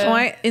une fille?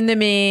 Ouais, une de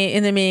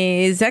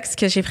mes ex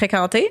que j'ai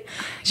fréquentée.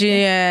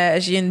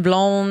 J'ai une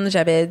blonde,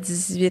 j'avais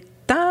 19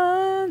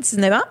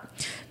 ans.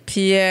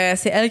 Puis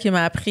c'est elle qui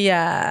m'a appris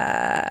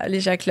à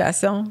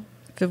l'éjaculation.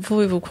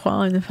 Pouvez-vous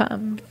croire une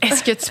femme?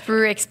 Est-ce que tu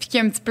peux expliquer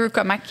un petit peu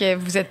comment que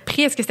vous êtes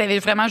pris? Est-ce que c'était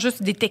vraiment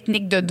juste des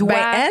techniques de doigts?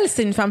 Ben, elle,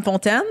 c'est une femme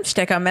fontaine.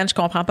 J'étais comme, man, je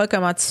comprends pas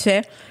comment tu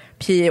fais.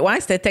 Puis,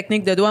 ouais, c'était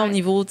technique de doigts au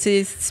niveau, tu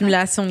sais,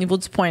 stimulation au niveau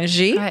du point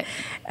G.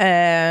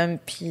 Ouais.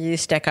 Puis,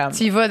 j'étais comme...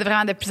 Tu y vas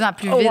vraiment de plus en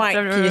plus vite.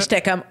 Ouais, puis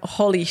j'étais comme,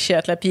 holy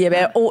shit, là. Puis, il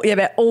y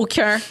avait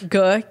aucun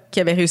gars qui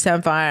avait réussi à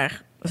me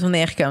faire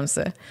venir comme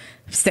ça.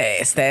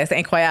 C'était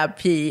incroyable.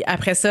 Puis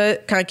après ça,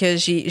 quand que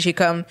j'ai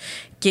comme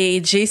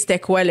gagé c'était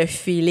quoi le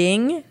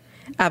feeling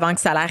avant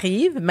que ça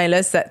l'arrive, mais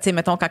là, tu sais,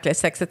 mettons, quand le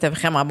sexe était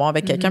vraiment bon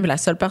avec quelqu'un, puis la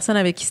seule personne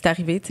avec qui c'est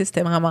arrivé, tu sais,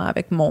 c'était vraiment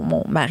avec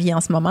mon mari en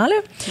ce moment-là.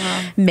 Wow.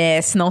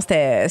 Mais sinon,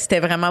 c'était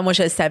vraiment, moi,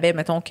 je le savais,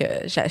 mettons, que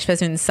je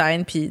faisais une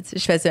scène, puis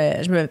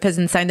je me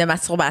faisais une scène de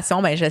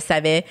masturbation, mais je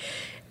savais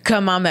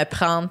comment me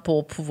prendre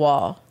pour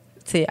pouvoir,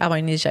 tu sais, avoir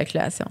une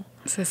éjaculation.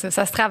 C'est ça,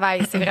 ça se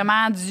travaille. C'est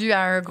vraiment dû à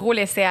un gros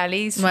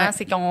laisser-aller. Souvent,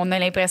 c'est qu'on a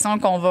l'impression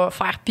qu'on va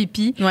faire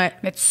pipi, mais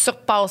tu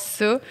surpasses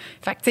ça.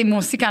 Fait que, tu sais, moi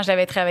aussi, quand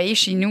j'avais travaillé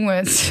chez nous,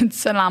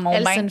 seule dans mon bain.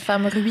 Elle, c'est une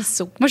femme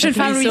ruisseau. Moi, je suis une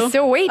femme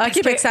ruisseau, oui.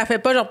 OK, fait que ça fait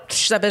pas genre...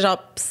 Ça fait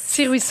genre...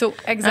 Petit ruisseau,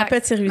 exact. Un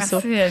petit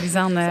ruisseau. Merci,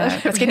 Lisanne.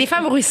 Parce qu'il y a des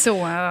femmes ruisseaux.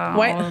 Hein,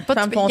 il y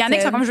en a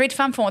qui sont comme, je veux être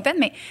femme fontaine,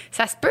 mais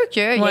ça se peut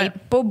qu'il n'y ait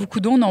pas beaucoup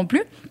d'eau non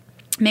plus.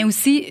 Mais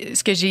aussi,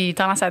 ce que j'ai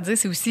tendance à dire,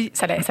 c'est aussi,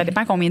 ça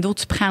dépend combien d'eau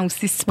tu prends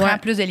aussi. Si tu prends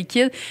plus de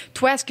liquide,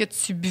 toi, est-ce que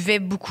tu buvais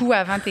beaucoup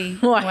avant tes...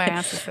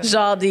 c'est ça.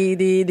 Genre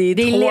des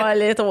 3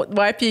 litres.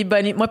 Ouais, puis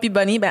Bonnie, moi puis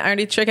Bonnie, ben un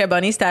des trucs à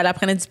Bonnie, c'était elle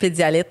prenait du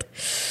pédialyte.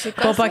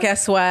 Pour pas qu'elle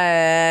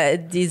soit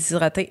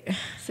déshydratée.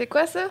 C'est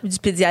quoi ça? Du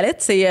pédialyte,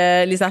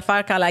 c'est les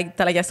affaires quand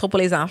t'as la gastro pour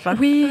les enfants.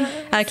 Oui.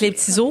 Avec les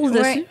petits os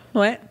dessus.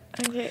 Ouais.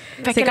 Okay.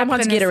 C'est comme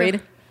du Gatorade.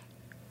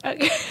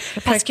 Okay.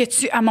 Parce que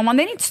à un moment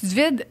donné, tu te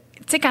vides...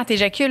 Tu sais, quand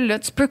t'éjacules, là,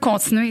 tu peux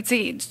continuer.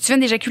 Tu viens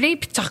d'éjaculer,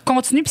 puis tu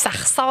continues, puis ça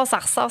ressort.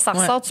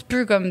 Tu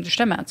peux, comme,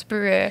 justement, tu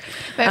peux...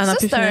 ça,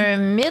 c'est un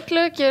mythe,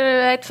 là,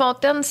 que être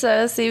fontaine,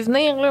 c'est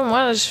venir, là.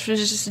 Moi, je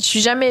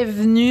suis jamais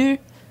venue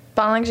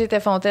pendant que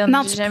j'étais fontaine.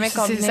 Non, j'ai jamais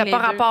combiné ça n'a pas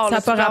rapport. Ça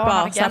n'a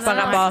pas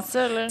rapport.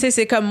 Tu sais,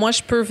 c'est comme moi,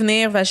 je peux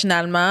venir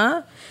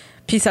vaginalement,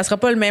 puis ça sera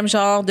pas le même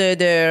genre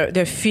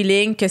de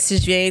feeling que si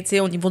je viens, tu sais,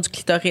 au niveau du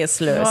clitoris,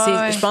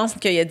 là. Je pense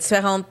qu'il y a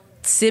différentes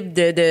type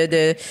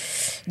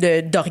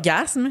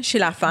d'orgasme chez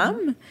la femme.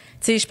 Tu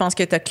sais, je pense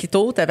que t'as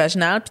clito, t'as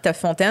vaginal, puis t'as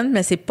fontaine,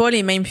 mais c'est pas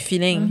les mêmes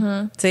feelings.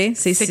 Tu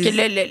sais, c'est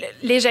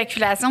que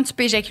l'éjaculation, tu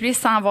peux éjaculer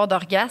sans avoir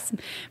d'orgasme.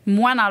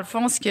 Moi, dans le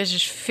fond, ce que je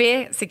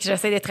fais, c'est que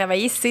j'essaie de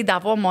travailler, c'est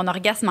d'avoir mon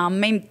orgasme en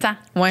même temps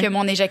que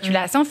mon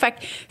éjaculation. Fait que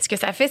ce que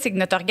ça fait, c'est que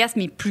notre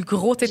orgasme est plus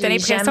gros. Tu as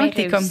l'impression que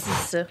t'es comme...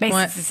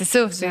 C'est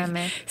ça.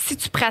 Si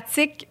tu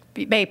pratiques...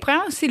 Ben,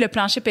 prends aussi le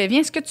plancher pelvien.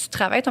 Est-ce que tu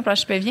travailles ton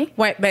plancher pelvien?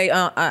 Oui,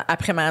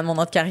 après mon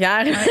autre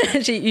carrière,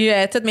 j'ai eu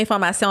toutes mes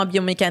formations en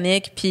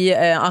biomécanique puis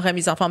en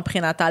remise en forme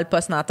prénatale,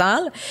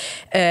 postnatale.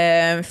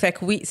 Fait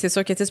que oui, c'est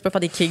sûr que tu peux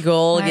faire des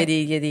Kegels,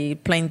 il y a des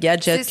plein de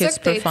gadgets que tu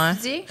peux faire.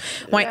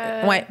 Oui.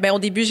 Ben, au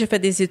début, j'ai fait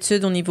des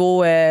études au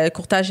niveau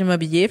courtage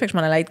immobilier. Fait que je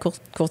m'en allais être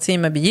courtier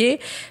immobilier.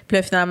 Puis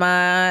là,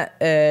 finalement,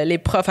 les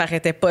profs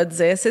arrêtaient pas de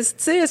dire,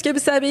 est-ce que vous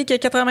savez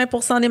qu'il y a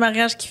 80% des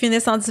mariages qui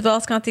finissent en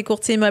divorce quand t'es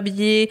courtier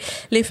immobilier?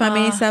 Les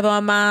familles, ça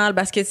va mal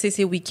parce que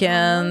c'est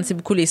week-ends, c'est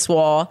beaucoup les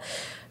soirs.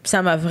 Puis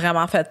ça m'a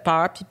vraiment fait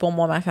peur. Puis pour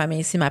moi, ma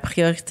famille, c'est ma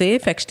priorité.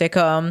 Fait que j'étais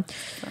comme... Tu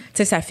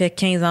sais, ça fait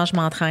 15 ans que je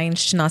m'entraîne.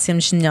 Je suis une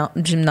ancienne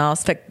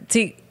gymnaste. Fait que, tu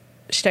sais,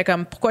 j'étais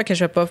comme, pourquoi que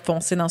je vais pas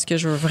foncer dans ce que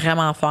je veux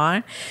vraiment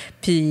faire?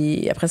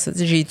 Puis après ça,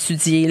 j'ai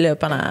étudié là,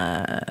 pendant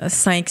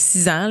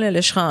 5-6 ans. Là,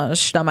 je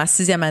suis dans ma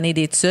 6e année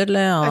d'études.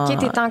 Là, OK,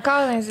 t'es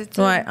encore dans les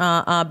études? Oui,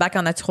 en bac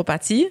en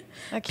naturopathie.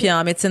 Okay. Puis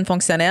en médecine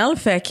fonctionnelle.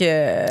 Fait que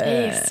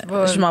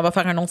je m'en vais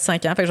faire un autre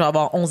 5 ans. Fait que je vais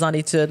avoir 11 ans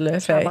d'études. Là,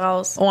 ça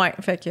brasse. Ouais,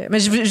 fait que... Mais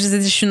je vous ai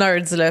dit, je suis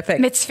nerd. Là, fait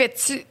que, mais tu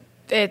fais-tu...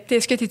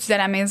 Est-ce que tu étudies à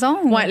la maison?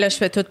 Oui, là, je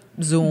fais tout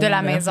Zoom. De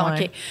la maison,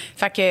 OK.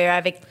 Fait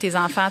qu'avec tes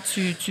enfants,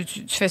 tu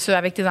fais ça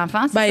avec tes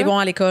enfants, c'est ça? Ils vont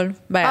à l'école.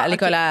 À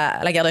l'école,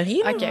 à la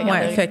garderie. OK,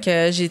 garderie. Fait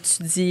que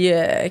j'étudie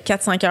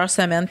 4-5 heures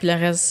semaine, puis le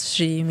reste,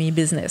 j'ai mes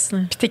business. Là.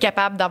 Puis t'es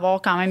capable d'avoir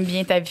quand même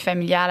bien ta vie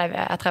familiale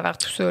à travers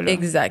tout ça, là.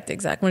 Exact.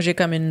 Moi, j'ai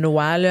comme une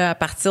loi, là. À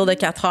partir de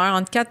 4 heures,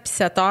 entre 4 puis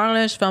 7 heures,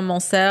 là, je ferme mon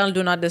cell,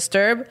 do not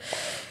disturb.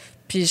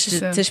 Puis,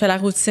 je fais la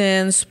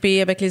routine,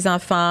 souper avec les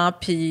enfants.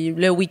 Puis,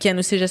 le week-end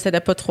aussi, j'essaie de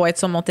pas trop être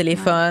sur mon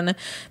téléphone. Ouais.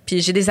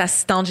 Puis, j'ai des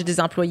assistantes, j'ai des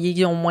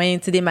employés, au moins,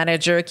 des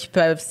managers qui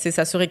peuvent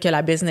s'assurer que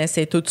la business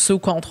est tout sous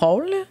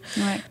contrôle.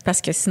 Ouais. Parce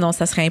que sinon,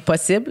 ça serait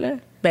impossible.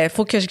 Ben, il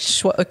faut que je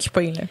sois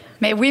occupée, là.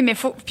 Mais oui, mais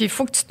il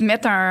faut que tu te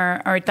mettes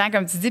un temps,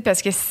 comme tu dis,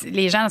 parce que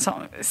les gens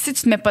si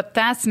tu te mets pas de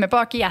temps, si tu te mets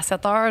pas, OK, à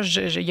 7 heures,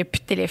 il y a plus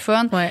de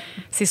téléphone,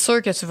 c'est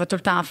sûr que tu vas tout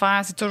le temps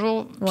faire. C'est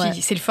toujours,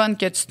 puis c'est le fun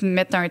que tu te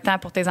mettes un temps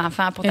pour tes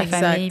enfants, pour ta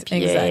famille,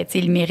 puis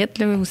ils méritent,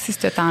 là, aussi,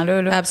 ce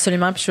temps-là, là.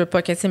 Absolument, puis je veux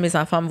pas que, mes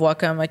enfants me voient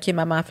comme, OK,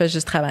 maman fait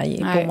juste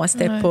travailler. Pour moi,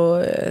 c'était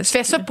pas... tu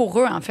fais ça pour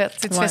eux, en fait.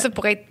 Tu fais ça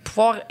pour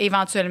pouvoir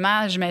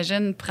éventuellement,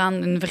 j'imagine, prendre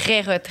une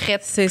vraie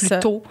retraite plus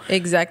tôt.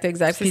 Exact.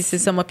 Puis c'est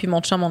ça, moi puis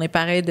mon chum, on est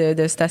pareil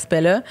de cet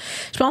aspect-là.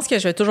 Je pense que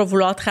je vais toujours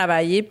vouloir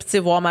travailler puis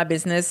voir ma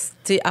business,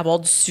 avoir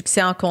du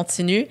succès en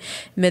continu,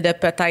 mais de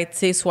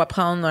peut-être soit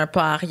prendre un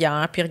pas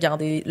arrière puis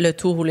regarder le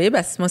tout rouler.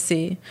 Parce que moi,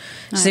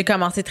 j'ai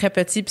commencé très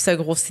petit puis ça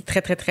grossit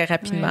très, très, très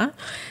rapidement.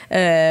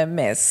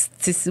 Mais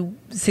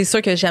c'est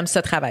sûr que j'aime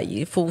ça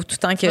travailler. Il faut tout le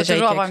temps que j'aille...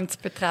 toujours avoir un petit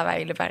peu de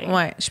travail, là, pareil.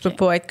 Ouais, je peux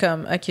pas être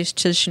comme, OK, je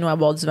chill chez nous à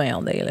boire du vin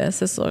all day, là,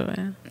 c'est sûr.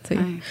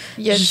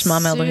 Je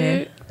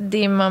m'emmerderais.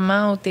 Des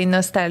moments où t'es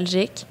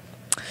nostalgique?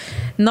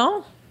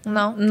 Non.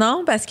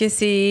 Non, parce que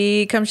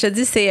c'est, comme je te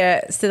dis,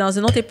 c'était dans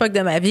une autre époque de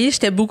ma vie.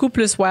 J'étais beaucoup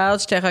plus wild,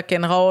 j'étais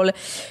rock'n'roll.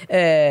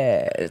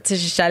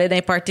 J'allais dans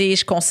les parties,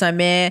 je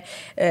consommais.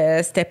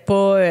 C'était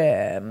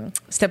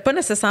pas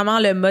nécessairement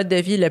le mode de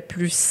vie le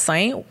plus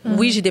sain.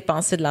 Oui, j'ai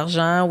dépensé de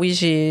l'argent. Oui,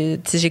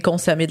 j'ai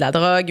consommé de la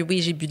drogue.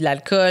 Oui, j'ai bu de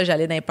l'alcool.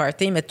 J'allais dans les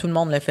parties, mais tout le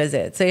monde le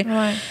faisait, tu sais.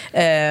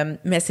 Ouais.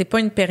 Mais c'est pas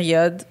une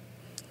période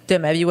de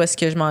ma vie où est-ce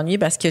que je m'ennuie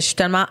parce que je suis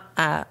tellement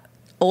à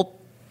haute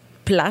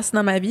place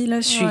dans ma vie, là.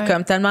 Je suis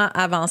comme tellement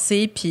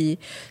avancée, puis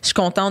je suis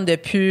contente de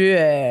plus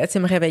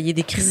me réveiller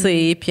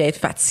décrissée, puis être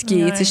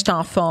fatiguée. Je suis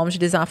en forme, j'ai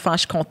des enfants, je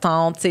suis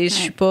contente. Je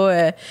suis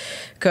pas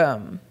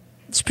comme...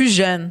 Je suis plus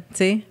jeune, tu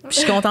sais. Je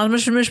suis contente. Moi,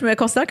 je me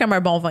considère comme un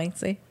bon vin, tu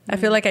sais. I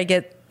feel like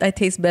I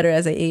taste better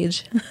as I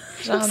age.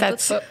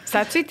 Ça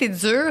a-tu été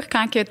dur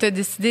quand tu as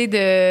décidé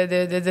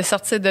de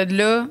sortir de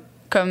là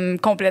comme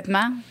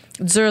complètement?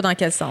 Dur dans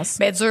quel sens?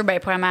 Dur,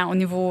 premièrement, au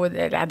niveau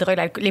de la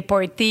drogue, les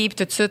parties, puis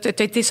tout ça. T'as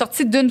été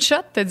sortie d'une shot,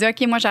 t'as dit,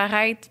 OK, moi,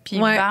 j'arrête, puis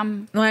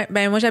bam. Ouais,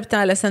 moi, j'habitais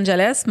à Los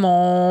Angeles.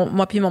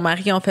 Moi puis mon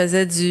mari, on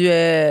faisait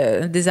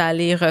des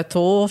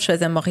allers-retours. Je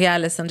faisais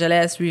Montréal, Los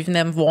Angeles. Lui, il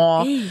venait me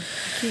voir. Hey,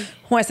 okay.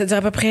 Ouais, ça durait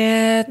à peu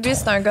près... Lui,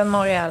 c'est un gars de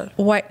Montréal.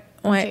 Ouais.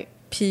 Okay.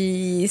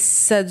 Puis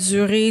ça a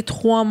duré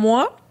 3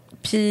 mois.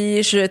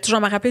 Puis je vais toujours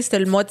me rappeler, c'était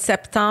le mois de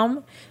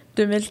septembre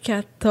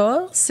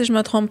 2014, si je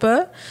me trompe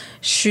pas.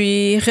 Je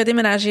suis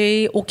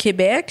redéménagée au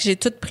Québec. J'ai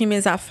tout pris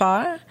mes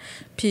affaires.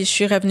 Puis je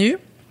suis revenue.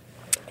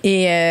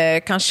 Et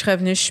quand je suis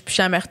revenue, je suis plus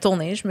jamais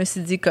retournée. Je me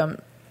suis dit comme,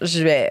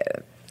 je vais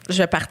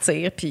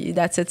partir. Puis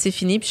that's it, c'est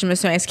fini. Puis je me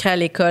suis inscrite à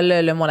l'école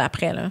le mois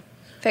d'après, là.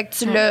 Fait que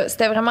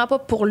c'était vraiment pas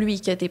pour lui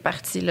que t'es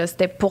partie, là.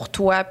 C'était pour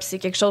toi, puis c'est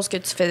quelque chose que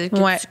tu faisais,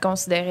 que tu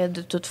considérais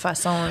de toute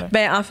façon,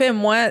 là. En fait,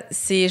 moi,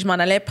 je m'en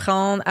allais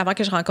prendre, avant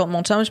que je rencontre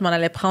mon chum, je m'en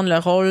allais prendre le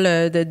rôle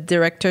de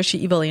directeur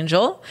chez Evil Angel.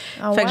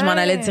 Fait que je m'en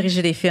allais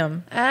diriger des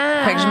films.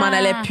 Fait que je m'en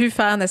allais plus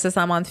faire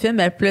nécessairement de films,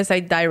 mais plus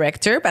être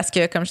directeur, parce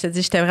que, comme je te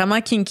dis, j'étais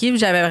vraiment kinky, puis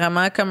j'avais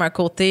vraiment comme un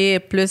côté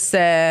plus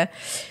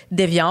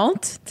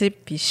déviante, tu sais.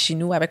 Puis chez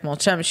nous, avec mon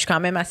chum, je suis quand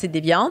même assez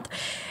déviante.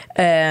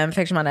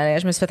 Fait que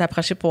je me suis fait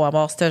approcher pour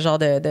avoir ce genre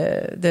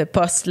de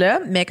poste-là.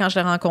 Mais quand je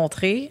l'ai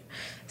rencontré,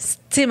 tu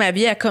sais, ma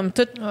vie a comme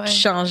tout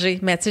changé.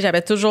 Mais tu sais,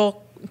 j'avais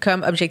toujours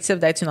comme objectif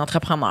d'être une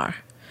entrepreneur.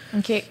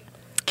 OK.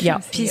 Yeah.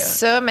 Puis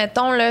ça,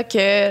 mettons là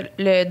que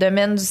le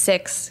domaine du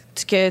sexe,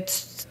 que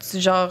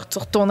tu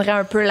retournerais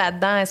un peu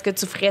là-dedans. Est-ce que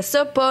tu ferais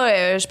ça?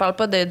 Pas, je parle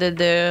pas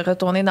de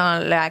retourner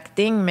dans le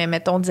acting, mais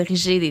mettons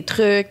diriger des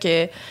trucs.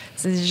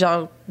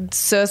 Genre,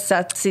 ça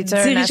c'est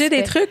un diriger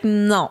des trucs,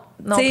 non.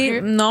 Non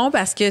plus. Non,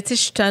 parce que je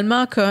suis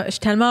tellement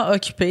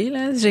occupée,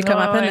 là. J'ai comme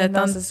à peine le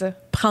temps de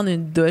prendre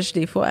une douche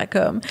des fois,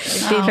 comme.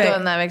 T'es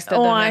done avec ce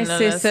domaine-là.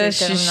 Ouais, c'est ça.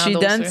 Je suis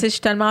done. Je suis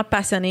tellement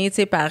passionnée,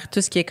 par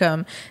tout ce qui est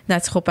comme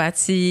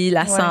naturopathie,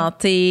 la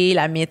santé,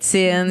 la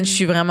médecine. Je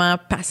suis vraiment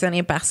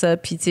passionnée par ça.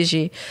 Puis,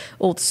 j'ai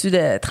au-dessus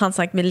de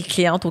 35 000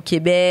 clientes au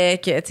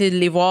Québec. De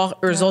les voir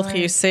eux autres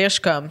réussir, je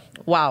suis comme,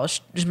 wow,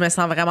 je me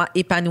sens vraiment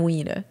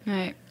épanouie, là.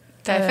 Ouais.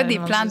 Tu avais fait des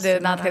plans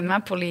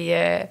d'entraînement pour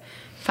les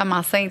femmes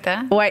enceintes,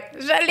 hein? Ouais.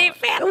 Je l'ai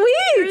fait!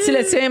 Oui! Tu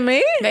l'as-tu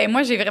aimé?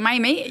 Moi, j'ai vraiment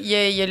aimé. Il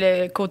y a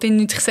le côté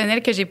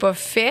nutritionnel que j'ai pas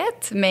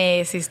fait,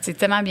 mais c'est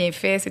tellement bien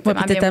fait, c'est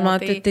tellement bien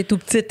monté. T'es tout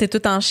petite, t'es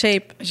toute en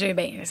shape. Ça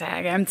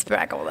un petit peu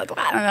à cause de toi.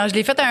 Non, je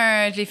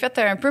l'ai fait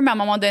un peu, mais à un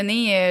moment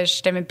donné,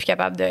 j'étais même plus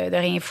capable de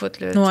rien foutre.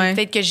 Là.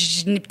 Peut-être que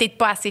je n'ai peut-être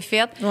pas assez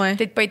fait,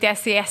 peut-être pas été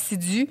assez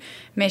assidue,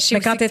 mais je sais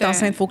quand t'es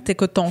enceinte, il faut que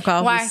t'écoutes ton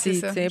corps aussi.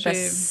 Ça. Parce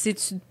que si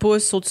tu te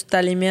pousses au-dessus de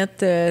ta limite,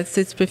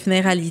 tu peux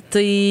finir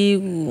alité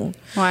ou...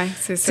 Ouais,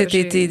 c'est ça.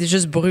 T'es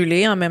juste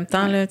brûlé en même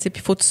temps. Puis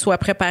il faut que tu sois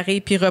préparé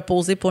puis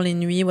reposé pour les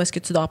nuits où est-ce que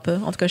tu dors pas.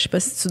 En tout cas, je sais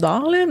pas si tu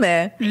dors, là,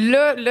 mais...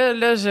 Là,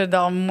 je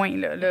dors moins.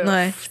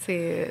 Là.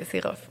 C'est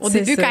rough. Au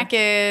début, quand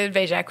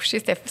j'ai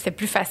accouché, c'était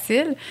plus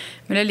facile.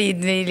 Mais là,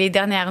 les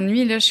dernières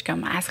nuits, là, je suis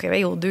comme... Elle se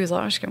réveille aux 2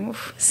 heures. Je suis comme...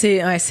 Ouf.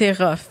 C'est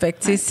rough. Fait que,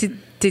 tu sais, si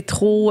t'es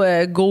trop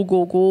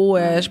go,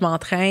 je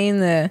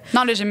m'entraîne.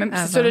 Non, là, j'ai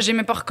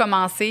même pas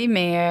recommencé,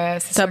 mais...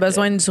 T'as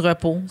besoin du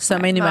repos.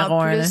 Sommeil numéro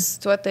 1. En plus,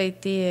 toi, t'as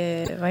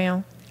été...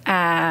 voyons...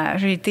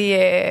 j'ai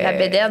été... la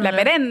bédaine. La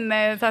bédaine,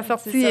 ça a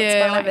sorti... tu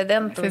parles la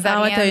bédaine.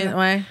 Césarienne.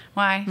 Ouais.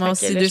 Moi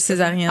aussi, 2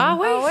 césariennes. Ah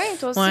oui?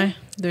 Toi aussi? Ouais,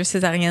 2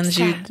 césariennes.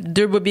 J'ai eu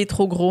 2 bébés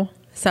trop gros.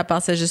 Ça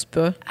passait juste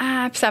pas.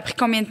 Ah, puis ça a pris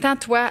combien de temps,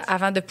 toi,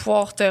 avant de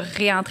pouvoir te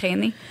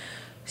réentraîner?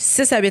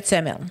 6 à 8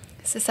 semaines.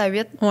 6 à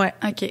 8? Oui.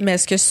 OK. Mais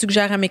ce que je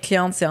suggère à mes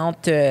clientes, c'est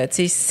entre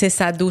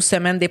 6 à 12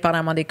 semaines,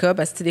 dépendamment des cas,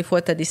 parce que des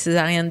fois, tu as des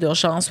césariennes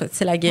d'urgence,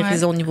 la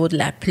guérison au niveau de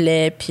la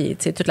plaie, puis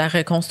toute la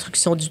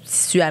reconstruction du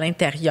tissu à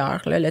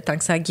l'intérieur. Là, le temps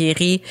que ça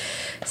guérit,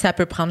 ça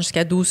peut prendre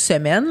jusqu'à 12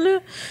 semaines. Là.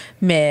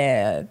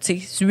 Mais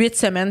 8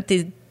 semaines,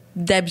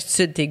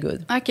 d'habitude, t'es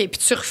good. OK. Puis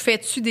tu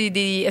refais-tu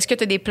des... Est-ce que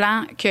tu as des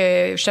plans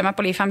que, justement,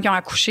 pour les femmes qui ont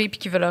accouché puis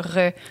qui veulent leur...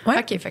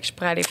 OK, fait que je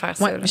pourrais aller faire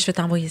ça. Ouais, je vais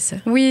t'envoyer ça.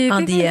 Oui.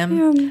 En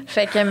DM.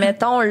 Fait que,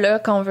 mettons, là,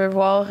 qu'on veut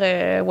voir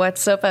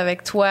WhatsApp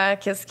avec toi,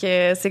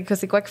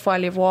 c'est quoi qu'il faut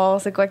aller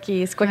voir? C'est quoi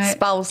qui se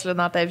passe là,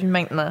 dans ta vie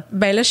maintenant?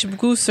 Ben là, je suis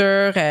beaucoup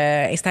sur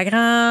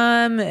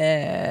Instagram.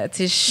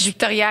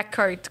 Victoria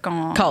Kult.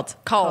 Kult.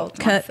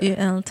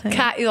 K-U-L-T.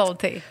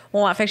 K-U-L-T.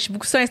 Ouais, fait que je suis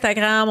beaucoup sur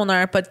Instagram. On a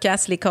un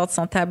podcast, Les Cults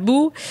sont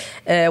tabous,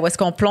 où est-ce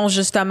qu'on plonge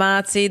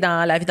justement, tu sais,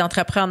 dans la vie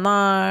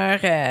d'entrepreneur.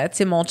 Tu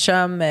sais, mon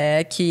chum,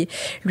 qui,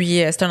 lui,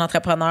 c'est un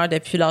entrepreneur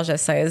depuis l'âge de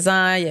 16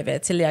 ans. Il y avait,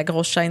 tu sais, la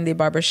grosse chaîne des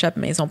barbershops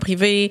maison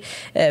privée.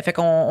 Fait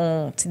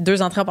qu'on,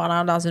 deux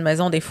entrepreneurs dans une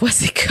maison, des fois,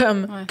 c'est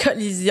comme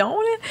collision,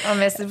 là. Oh,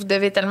 mais vous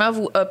devez tellement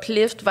vous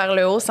uplift vers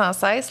le haut sans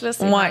cesse, là.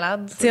 C'est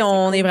malade. Tu sais,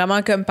 on est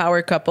vraiment comme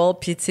power couple.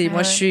 Puis, tu sais,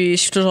 moi, je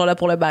suis toujours là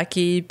pour le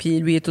backer. Puis,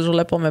 lui est toujours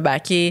là pour me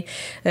backer.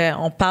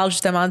 On parle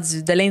justement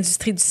de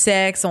l'industrie du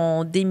sexe,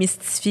 on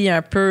démystifie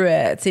un peu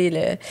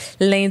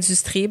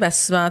l'industrie, parce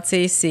que souvent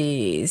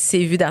c'est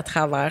vu d'à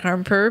travers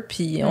un peu,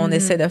 puis on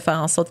essaie de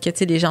faire en sorte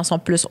que les gens sont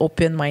plus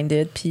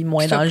open-minded puis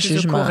moins dans le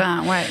jugement.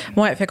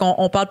 Ouais, fait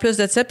qu'on parle plus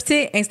de ça. Puis tu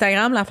sais,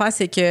 Instagram, l'affaire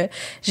c'est que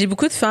j'ai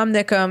beaucoup de femmes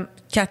de comme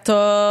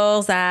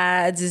 14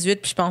 à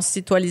 18, puis je pense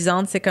si toi,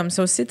 Lisande, c'est comme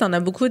ça aussi. T'en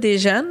as beaucoup des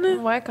jeunes.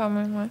 Ouais, quand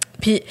même, ouais.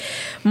 Puis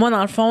moi,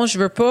 dans le fond, je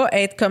veux pas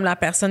être comme la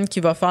personne qui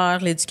va faire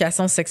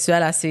l'éducation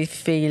sexuelle à ces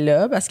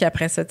filles-là, parce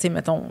qu'après ça, tu sais,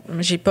 mettons,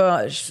 je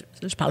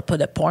parle pas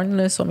de porn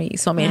là, sur mes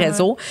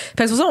réseaux.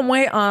 Fait que c'est pour ça, au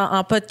moins,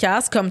 en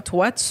podcast, comme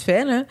toi, tu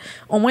fais, là,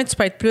 au moins, tu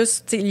peux être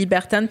plus, tu sais,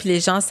 libertaine, puis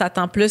les gens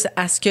s'attendent plus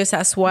à ce que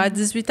ça soit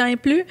 18 ans et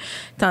plus.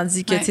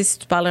 Tandis que, tu sais, si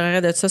tu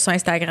parlerais de ça sur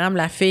Instagram,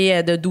 la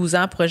fille de 12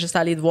 ans pourrait juste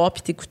aller te voir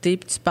puis t'écouter,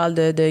 puis tu parles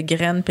de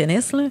graines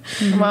pénis, là.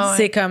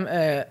 C'est comme...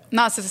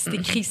 non, c'est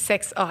écrit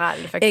sexe oral.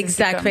 Fait que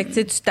exact. Fait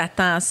que, tu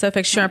t'attends à ça.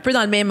 Fait que je suis un peu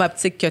dans le même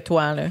optique que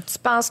toi, là. Tu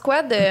penses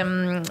quoi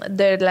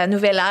de la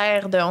nouvelle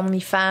ère de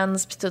OnlyFans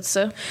puis tout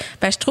ça?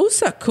 Ben, je trouve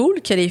ça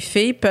cool que les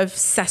filles peuvent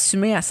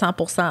s'assumer à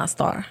 100% à cette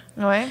heure.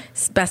 Ouais.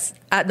 Parce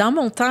dans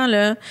mon temps,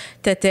 là,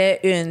 t'étais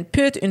une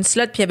pute, une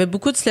slut, puis il y avait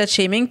beaucoup de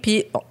slut-shaming,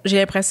 puis j'ai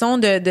l'impression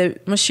de...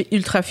 Moi, je suis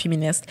ultra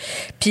féministe.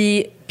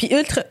 Puis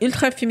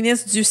ultra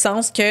féministe du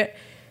sens que,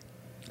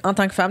 en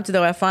tant que femme, tu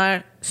devrais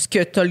faire ce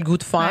que tu as le goût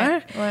de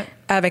faire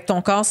avec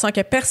ton corps sans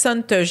que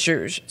personne te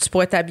juge. Tu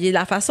pourrais t'habiller de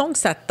la façon que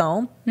ça te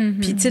tente,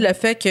 puis tu sais, le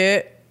fait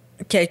que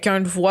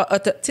quelqu'un te voit,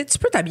 tu sais, tu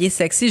peux t'habiller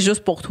sexy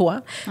juste pour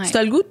toi. Si tu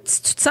as le goût,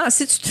 si tu te sens,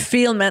 si tu te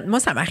feels,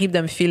 moi, ça m'arrive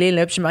de me filer,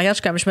 là, puis je me regarde,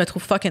 je me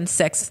trouve fucking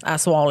sex à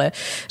soir, là.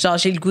 Genre,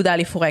 j'ai le goût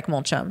d'aller fourrer avec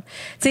mon chum.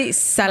 Tu sais,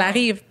 ça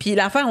l'arrive. Puis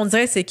l'affaire, on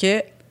dirait, c'est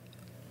que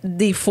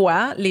des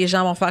fois, les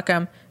gens vont faire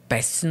comme, ben,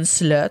 c'est une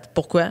slut.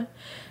 Pourquoi?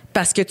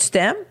 Parce que tu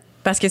t'aimes,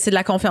 parce que c'est de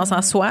la confiance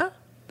en soi.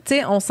 Tu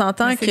sais, on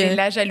s'entend que... C'est de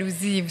la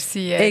jalousie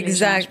aussi. Exact. Les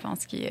gens, je pense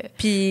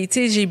puis, tu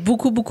sais, j'ai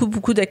beaucoup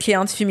de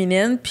clientes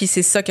féminines, puis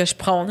c'est ça que je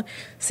prône.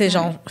 C'est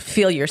genre,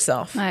 feel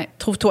yourself.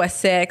 Trouve-toi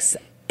sexe,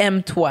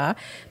 aime-toi.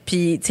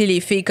 Puis, tu sais,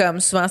 les filles, comme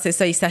souvent, c'est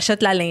ça, ils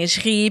s'achètent la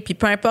lingerie, puis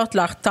peu importe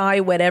leur taille,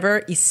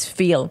 whatever, ils se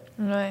feel.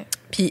 Ouais.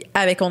 Puis,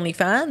 avec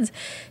OnlyFans,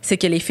 c'est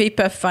que les filles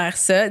peuvent faire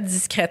ça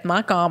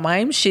discrètement quand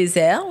même, chez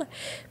elles,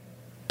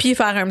 puis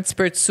faire un petit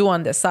peu de sous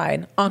on the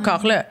side.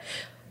 Encore là,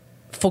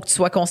 faut que tu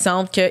sois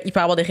consciente qu'il peut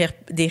y avoir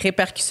des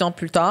répercussions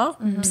plus tard,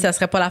 puis ça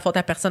serait pas la faute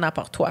à personne à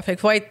part toi. Fait qu'il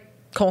faut être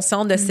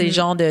consciente de ces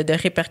genres de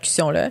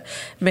répercussions-là.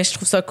 Mais je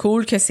trouve ça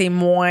cool que c'est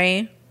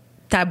moins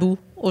tabou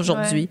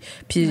aujourd'hui.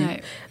 Puis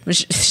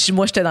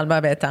moi, j'étais dans le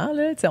mauvais temps,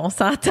 là. T'sais, on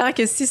s'entend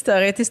que si ça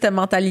aurait été cette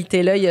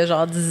mentalité-là il y a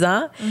genre 10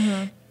 ans,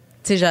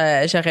 tu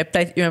sais, j'aurais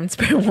peut-être eu un petit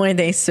peu moins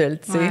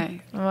d'insultes, tu sais.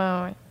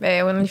 Ouais.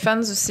 Ben,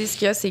 OnlyFans aussi, ce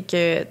qu'il y a, c'est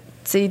que, tu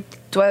sais,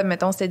 toi,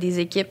 mettons, c'était des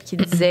équipes qui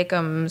disaient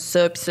comme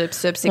ça, puis ça, puis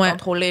ça, puis c'est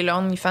contrôlé. Là,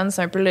 OnlyFans,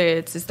 c'est un peu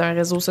c'est un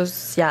réseau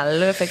social,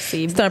 là. Fait que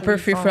c'est un peu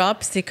free-for-all,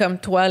 puis c'est comme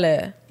toi,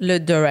 le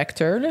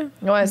directeur, là.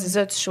 Ouais, c'est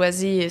ça. Tu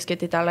choisis ce que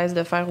tu es à l'aise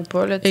de faire ou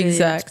pas, là.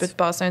 Exact. Tu peux te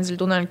passer un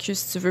dildo dans le cul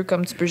si tu veux,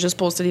 comme tu peux juste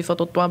poster des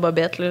photos de toi en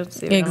bobette, là.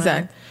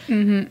 Exact.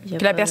 Puis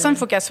la personne, il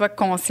faut qu'elle soit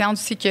consciente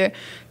aussi que, tu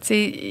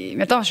sais,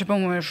 mettons, je sais pas,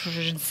 moi,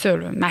 je dis ça,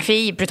 là. Ma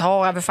fille, plus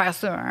tard, elle veut faire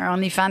ça, un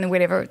OnlyFans ou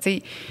whatever. Tu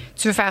sais,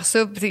 tu veux faire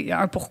ça,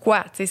 un pourquoi,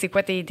 tu sais, c'est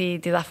quoi tes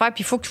affaires.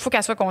 Puis il faut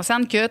qu'elle soit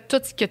consciente que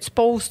tout ce que tu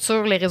postes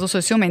sur les réseaux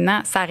sociaux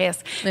maintenant, ça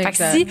reste. Fait que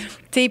si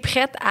tu es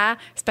prête à...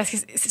 C'est parce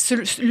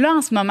que là,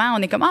 en ce moment,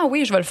 on est comme, ah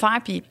oui, je vais le faire,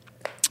 puis...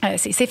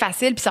 c'est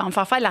facile, puis ça va me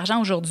faire faire de l'argent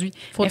aujourd'hui.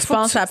 Faut que tu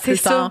penses à plus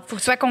tard. Faut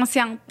que tu sois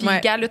consciente. Puis,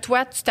 regarde,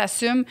 toi, tu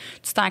t'assumes,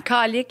 tu t'en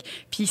caliques,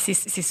 puis c'est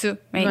ça.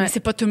 Mais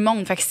c'est pas tout le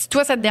monde. Fait que si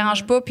toi, ça te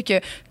dérange pas, puis que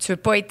tu veux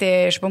pas être,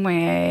 je sais pas moi,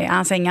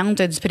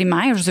 enseignante du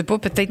primaire, je sais pas,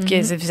 peut-être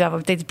que ça va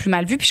peut-être être plus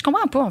mal vu. Puis je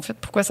comprends pas, en fait,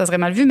 pourquoi ça serait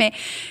mal vu, mais,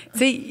 tu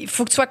sais, il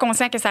faut que tu sois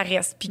conscient que ça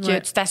reste, puis que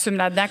tu t'assumes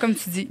là-dedans, comme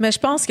tu dis. Mais je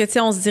pense que, tu sais,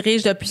 on se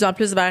dirige de plus en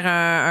plus vers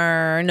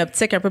une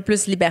optique un peu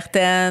plus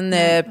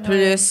libertaine,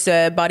 plus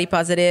body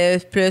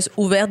positive, plus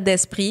ouverte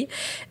d'esprit.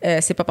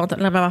 c'est pas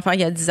la même affaire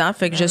il y a 10 ans.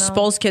 Fait que je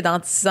suppose que dans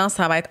 10 ans,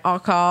 ça va être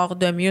encore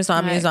de mieux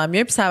en mieux en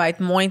mieux, puis ça va être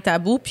moins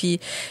tabou. Puis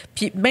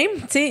même,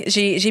 tu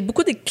sais, j'ai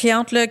beaucoup de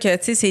clientes, là, que,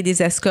 tu sais, c'est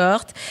des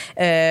escortes,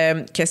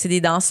 que c'est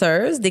des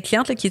danseuses, des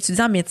clientes, là, qui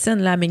étudient en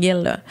médecine, là, à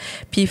McGill, là.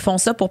 Puis ils font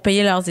ça pour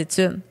payer leurs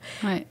études.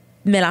 Ouais.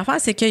 Mais l'affaire,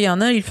 c'est qu'il y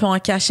en a, ils le font en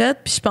cachette,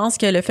 puis je pense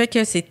que le fait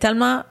que c'est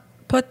tellement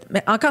pas...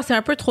 Mais encore, c'est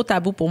un peu trop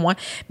tabou pour moi.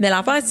 Mais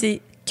l'affaire,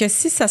 c'est que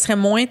si ça serait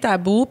moins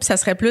tabou, puis ça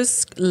serait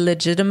plus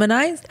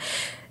legitimized,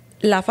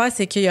 l'affaire,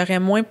 c'est qu'il y aurait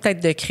moins peut-être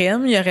de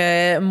crimes, il y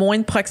aurait moins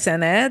de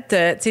proxénètes, tu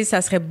sais,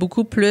 ça serait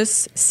beaucoup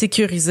plus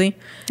sécurisé.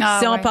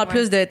 Si on parle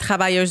plus de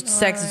travailleuses du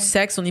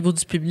sexe au niveau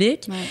du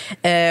public,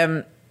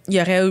 il y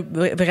aurait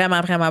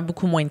vraiment, vraiment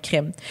beaucoup moins de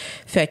crimes.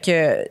 Fait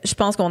que je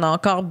pense qu'on a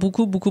encore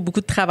beaucoup, beaucoup,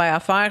 beaucoup de travail à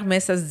faire, mais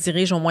ça se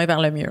dirige au moins vers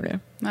le mieux, là.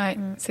 Oui,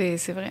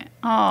 c'est vrai.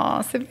 Oh,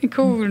 c'est bien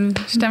cool.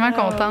 Je suis tellement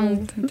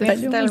contente.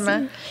 Merci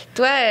tellement.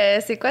 Toi,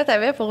 c'est quoi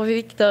t'avais pour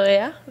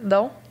Victoria,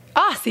 donc?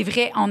 Ah, c'est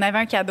vrai, on avait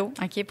un cadeau,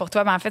 OK, pour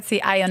toi. Ben, en fait,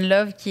 c'est I On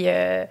Love qui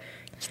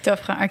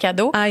t'offre un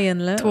cadeau. I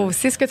On Love. Toi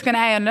aussi, est-ce que tu connais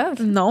I On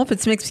Love? Non,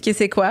 peux-tu m'expliquer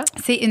c'est quoi?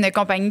 C'est une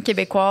compagnie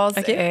québécoise.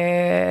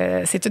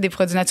 Okay. C'est tous des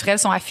produits naturels,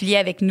 sont affiliés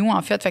avec nous,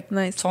 en fait. Fait que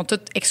nice. sont tous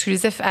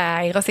exclusifs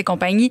à Eros et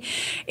compagnie.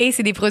 Et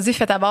c'est des produits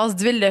faits à base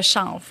d'huile de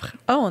chanvre.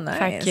 Oh, nice.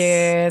 Fait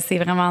que c'est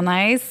vraiment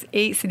nice.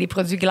 Et c'est des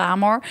produits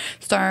Glamour.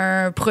 C'est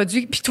un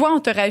produit... Puis toi, on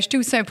t'a rajouté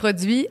aussi un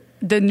produit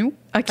de nous.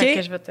 OK. Fait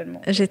que je vais te le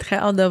montrer. J'ai très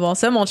hâte de voir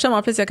ça. Mon chum,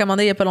 en plus, il a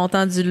commandé il y a pas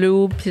longtemps du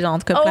loop, puis genre, en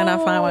tout cas, plein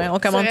d'affaires. Ouais. On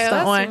commande tout le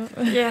temps. Ouais.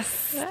 Yes.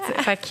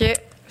 Fait que...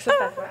 Ça,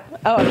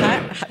 oh,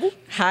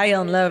 High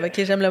on Love.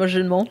 OK, j'aime le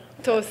jeu de mots.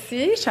 toi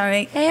aussi, je suis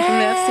avec...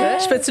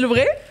 Merci. Je peux-tu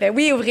l'ouvrir? Ben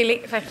oui,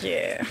 ouvrez-les. Fait que...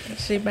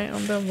 J'ai bien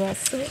hâte de voir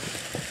ça.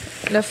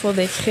 Là, il faut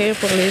décrire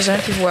pour les gens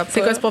qui voient pas.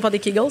 C'est quoi, c'est pour faire des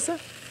kegels, ça?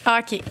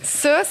 OK.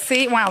 Ça,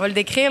 c'est... Ouais, on va le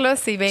décrire, là.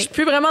 C'est... Je suis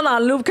plus vraiment dans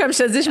le loop, comme je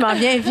te dis. Je m'en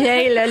viens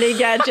vieille, là, les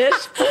gadgets. Je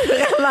suis plus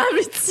vraiment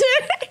habituée.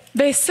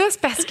 Ben ça,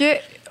 c'est parce que...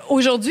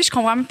 Aujourd'hui, je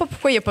comprends même pas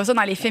pourquoi il n'y a pas ça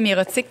dans les films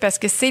érotiques, parce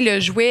que c'est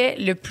le jouet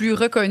le plus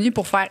reconnu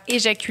pour faire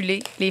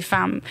éjaculer les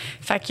femmes.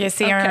 Fait que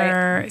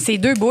c'est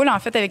 2 boules, en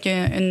fait, avec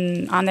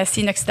en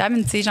acier inoxydable,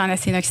 une tige en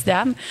acier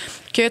inoxydable,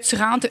 que tu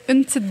rentres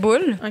une petite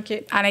boule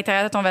à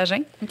l'intérieur de ton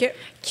vagin,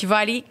 qui va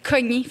aller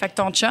cogner. Fait que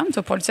ton chum, tu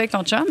vas pouvoir l'utiliser avec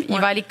ton chum, il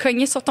va aller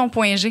cogner sur ton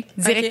point G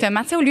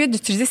directement. Tu sais, au lieu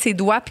d'utiliser ses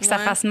doigts puis que ça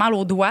fasse mal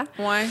aux doigts,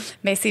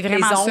 ben c'est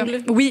vraiment les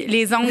ongles. ça. Oui,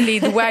 les ongles, les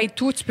doigts et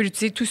tout, tu peux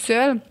l'utiliser tout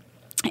seul.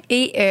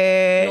 Et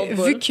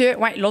vu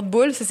que l'autre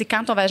boule, ça c'est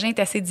quand ton vagin est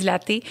assez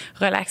dilaté,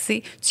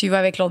 relaxé, tu y vas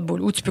avec l'autre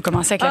boule. Ou tu peux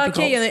commencer avec la plus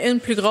grosse. OK, il y en a une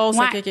plus grosse.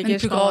 Une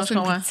plus grosse,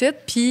 une plus petite.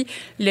 Puis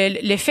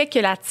le fait que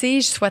la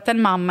tige soit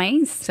tellement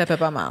mince, ça fait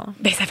pas mal.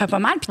 Ben ça fait pas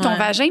mal. Puis ton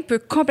vagin peut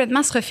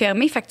complètement se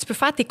refermer. Fait que tu peux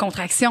faire tes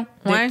contractions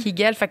de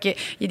Kegel. Fait que il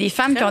y a des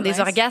femmes qui ont des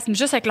orgasmes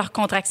juste avec leurs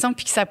contractions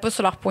puis qui savent pas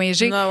sur leur point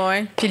G.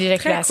 Puis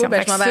l'éjaculation. Cool.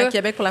 Ben, je m'en vais à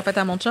Québec pour la fête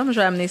à mon chum. Je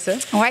vais amener ça.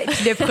 Ouais.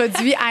 Puis le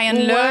produit I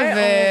On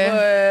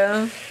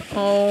Love.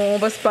 On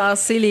va se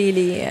passer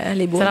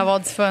les boules. Ça va avoir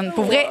du fun.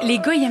 Pour vrai, les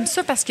gars, ils aiment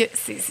ça parce que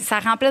ça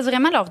remplace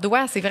vraiment leurs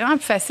doigts. C'est vraiment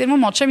plus facile. Moi,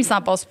 mon chum, il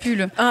s'en passe plus,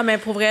 là. Ah, mais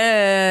pour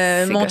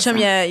vrai, mon chum,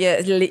 il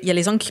y a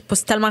les ongles qui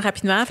poussent tellement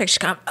rapidement. Fait que je suis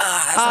comme,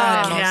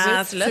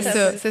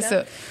 c'est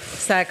ça.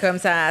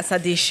 Ça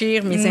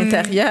déchire mes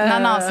intérieurs.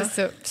 Non,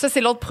 c'est ça. Ça,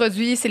 c'est l'autre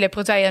produit. C'est le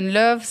produit I On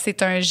Love.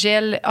 C'est un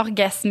gel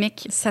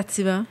orgasmique.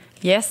 Sativa.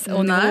 Yes,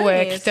 au niveau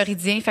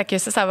clitoridien. Fait que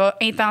ça va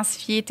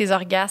intensifier tes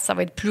orgasmes, ça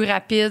va être plus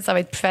rapide, ça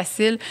va être plus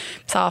facile. Puis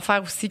ça va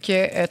faire aussi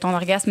que ton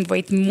orgasme va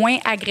être moins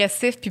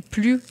agressif puis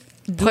plus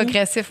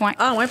progressif. Ouais.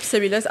 Ah ouais, puis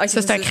celui-là... ça,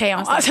 c'est un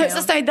crayon. Ça,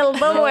 c'est un dildo.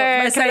 Ça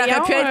aurait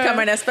pu être comme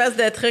une espèce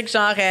de truc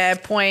genre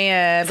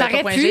point... ça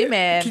aurait pu,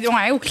 mais...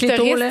 au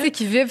clitoris,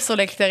 qui vibre sur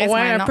le clitoris.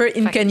 Ouais, un peu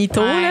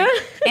incognito, là.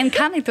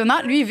 Incognito. Non,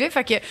 lui, il vibre.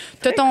 Fait que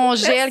t'as ton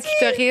gel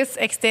clitoris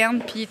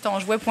externe puis ton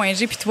jouet point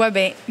G. Puis toi,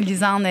 ben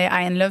Lisanne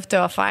I On Love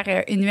t'a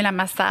offert une huile à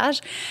massage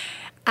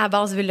à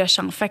base d'huile de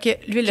chanvre. Fait que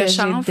l'huile de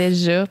chanvre... J'ai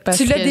déjà.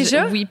 Tu l'as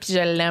déjà? Oui, puis je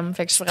l'aime.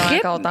 Fait que je suis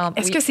vraiment contente.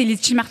 Est-ce que c'est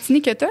litchi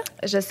martini que t'as?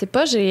 Je sais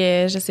pas,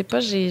 j'ai... ça sent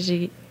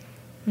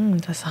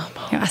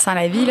bon. Ça sent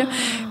la vie, là.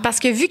 Parce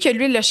que vu que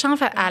l'huile de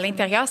chanvre à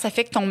l'intérieur, ça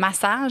fait que ton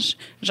massage,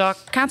 genre,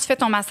 quand tu fais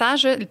ton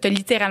massage, t'as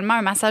littéralement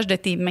un massage de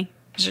tes mains.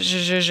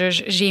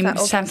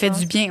 Ça me fait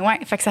du bien. Ouais.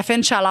 Fait que ça fait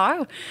une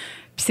chaleur.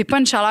 Puis c'est pas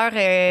une chaleur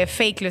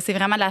fake, là. C'est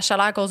vraiment de la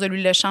chaleur à cause de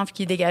l'huile de chanvre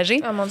qui est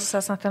dégagée. Oh mon Dieu,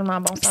 ça sent tellement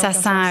bon. Puis ça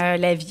sent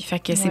la vie. Fait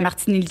que c'est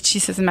martini litchi,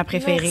 ça, c'est ma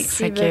préférée. Merci,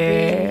 fait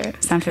que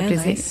ça me fait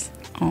plaisir. Nice.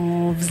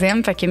 On vous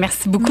aime. Fait que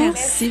merci beaucoup.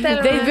 Merci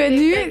d'être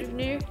venu.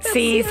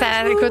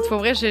 Écoute, pour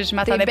vrai, je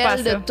m'attendais pas à ça.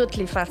 T'es belle de toutes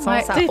les façons.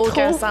 Ça n'a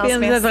aucun sens.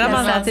 Vous êtes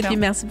vraiment gentil. Puis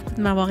merci beaucoup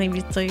de m'avoir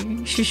invitée.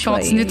 Je suis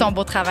Continue ton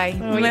beau travail.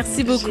 Oui,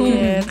 merci beaucoup.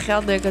 J'ai très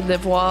hâte de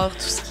voir tout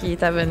ce qui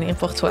est à venir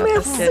pour toi.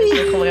 Merci. Parce que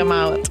je le trouve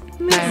vraiment hot.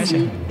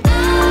 Merci.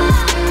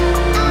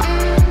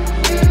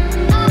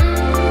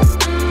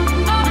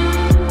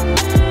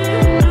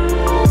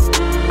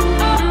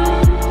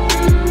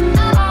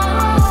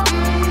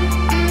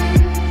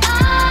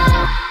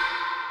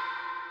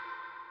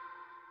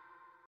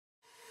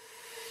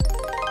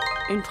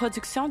 Une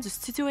production du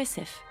Studio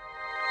SF.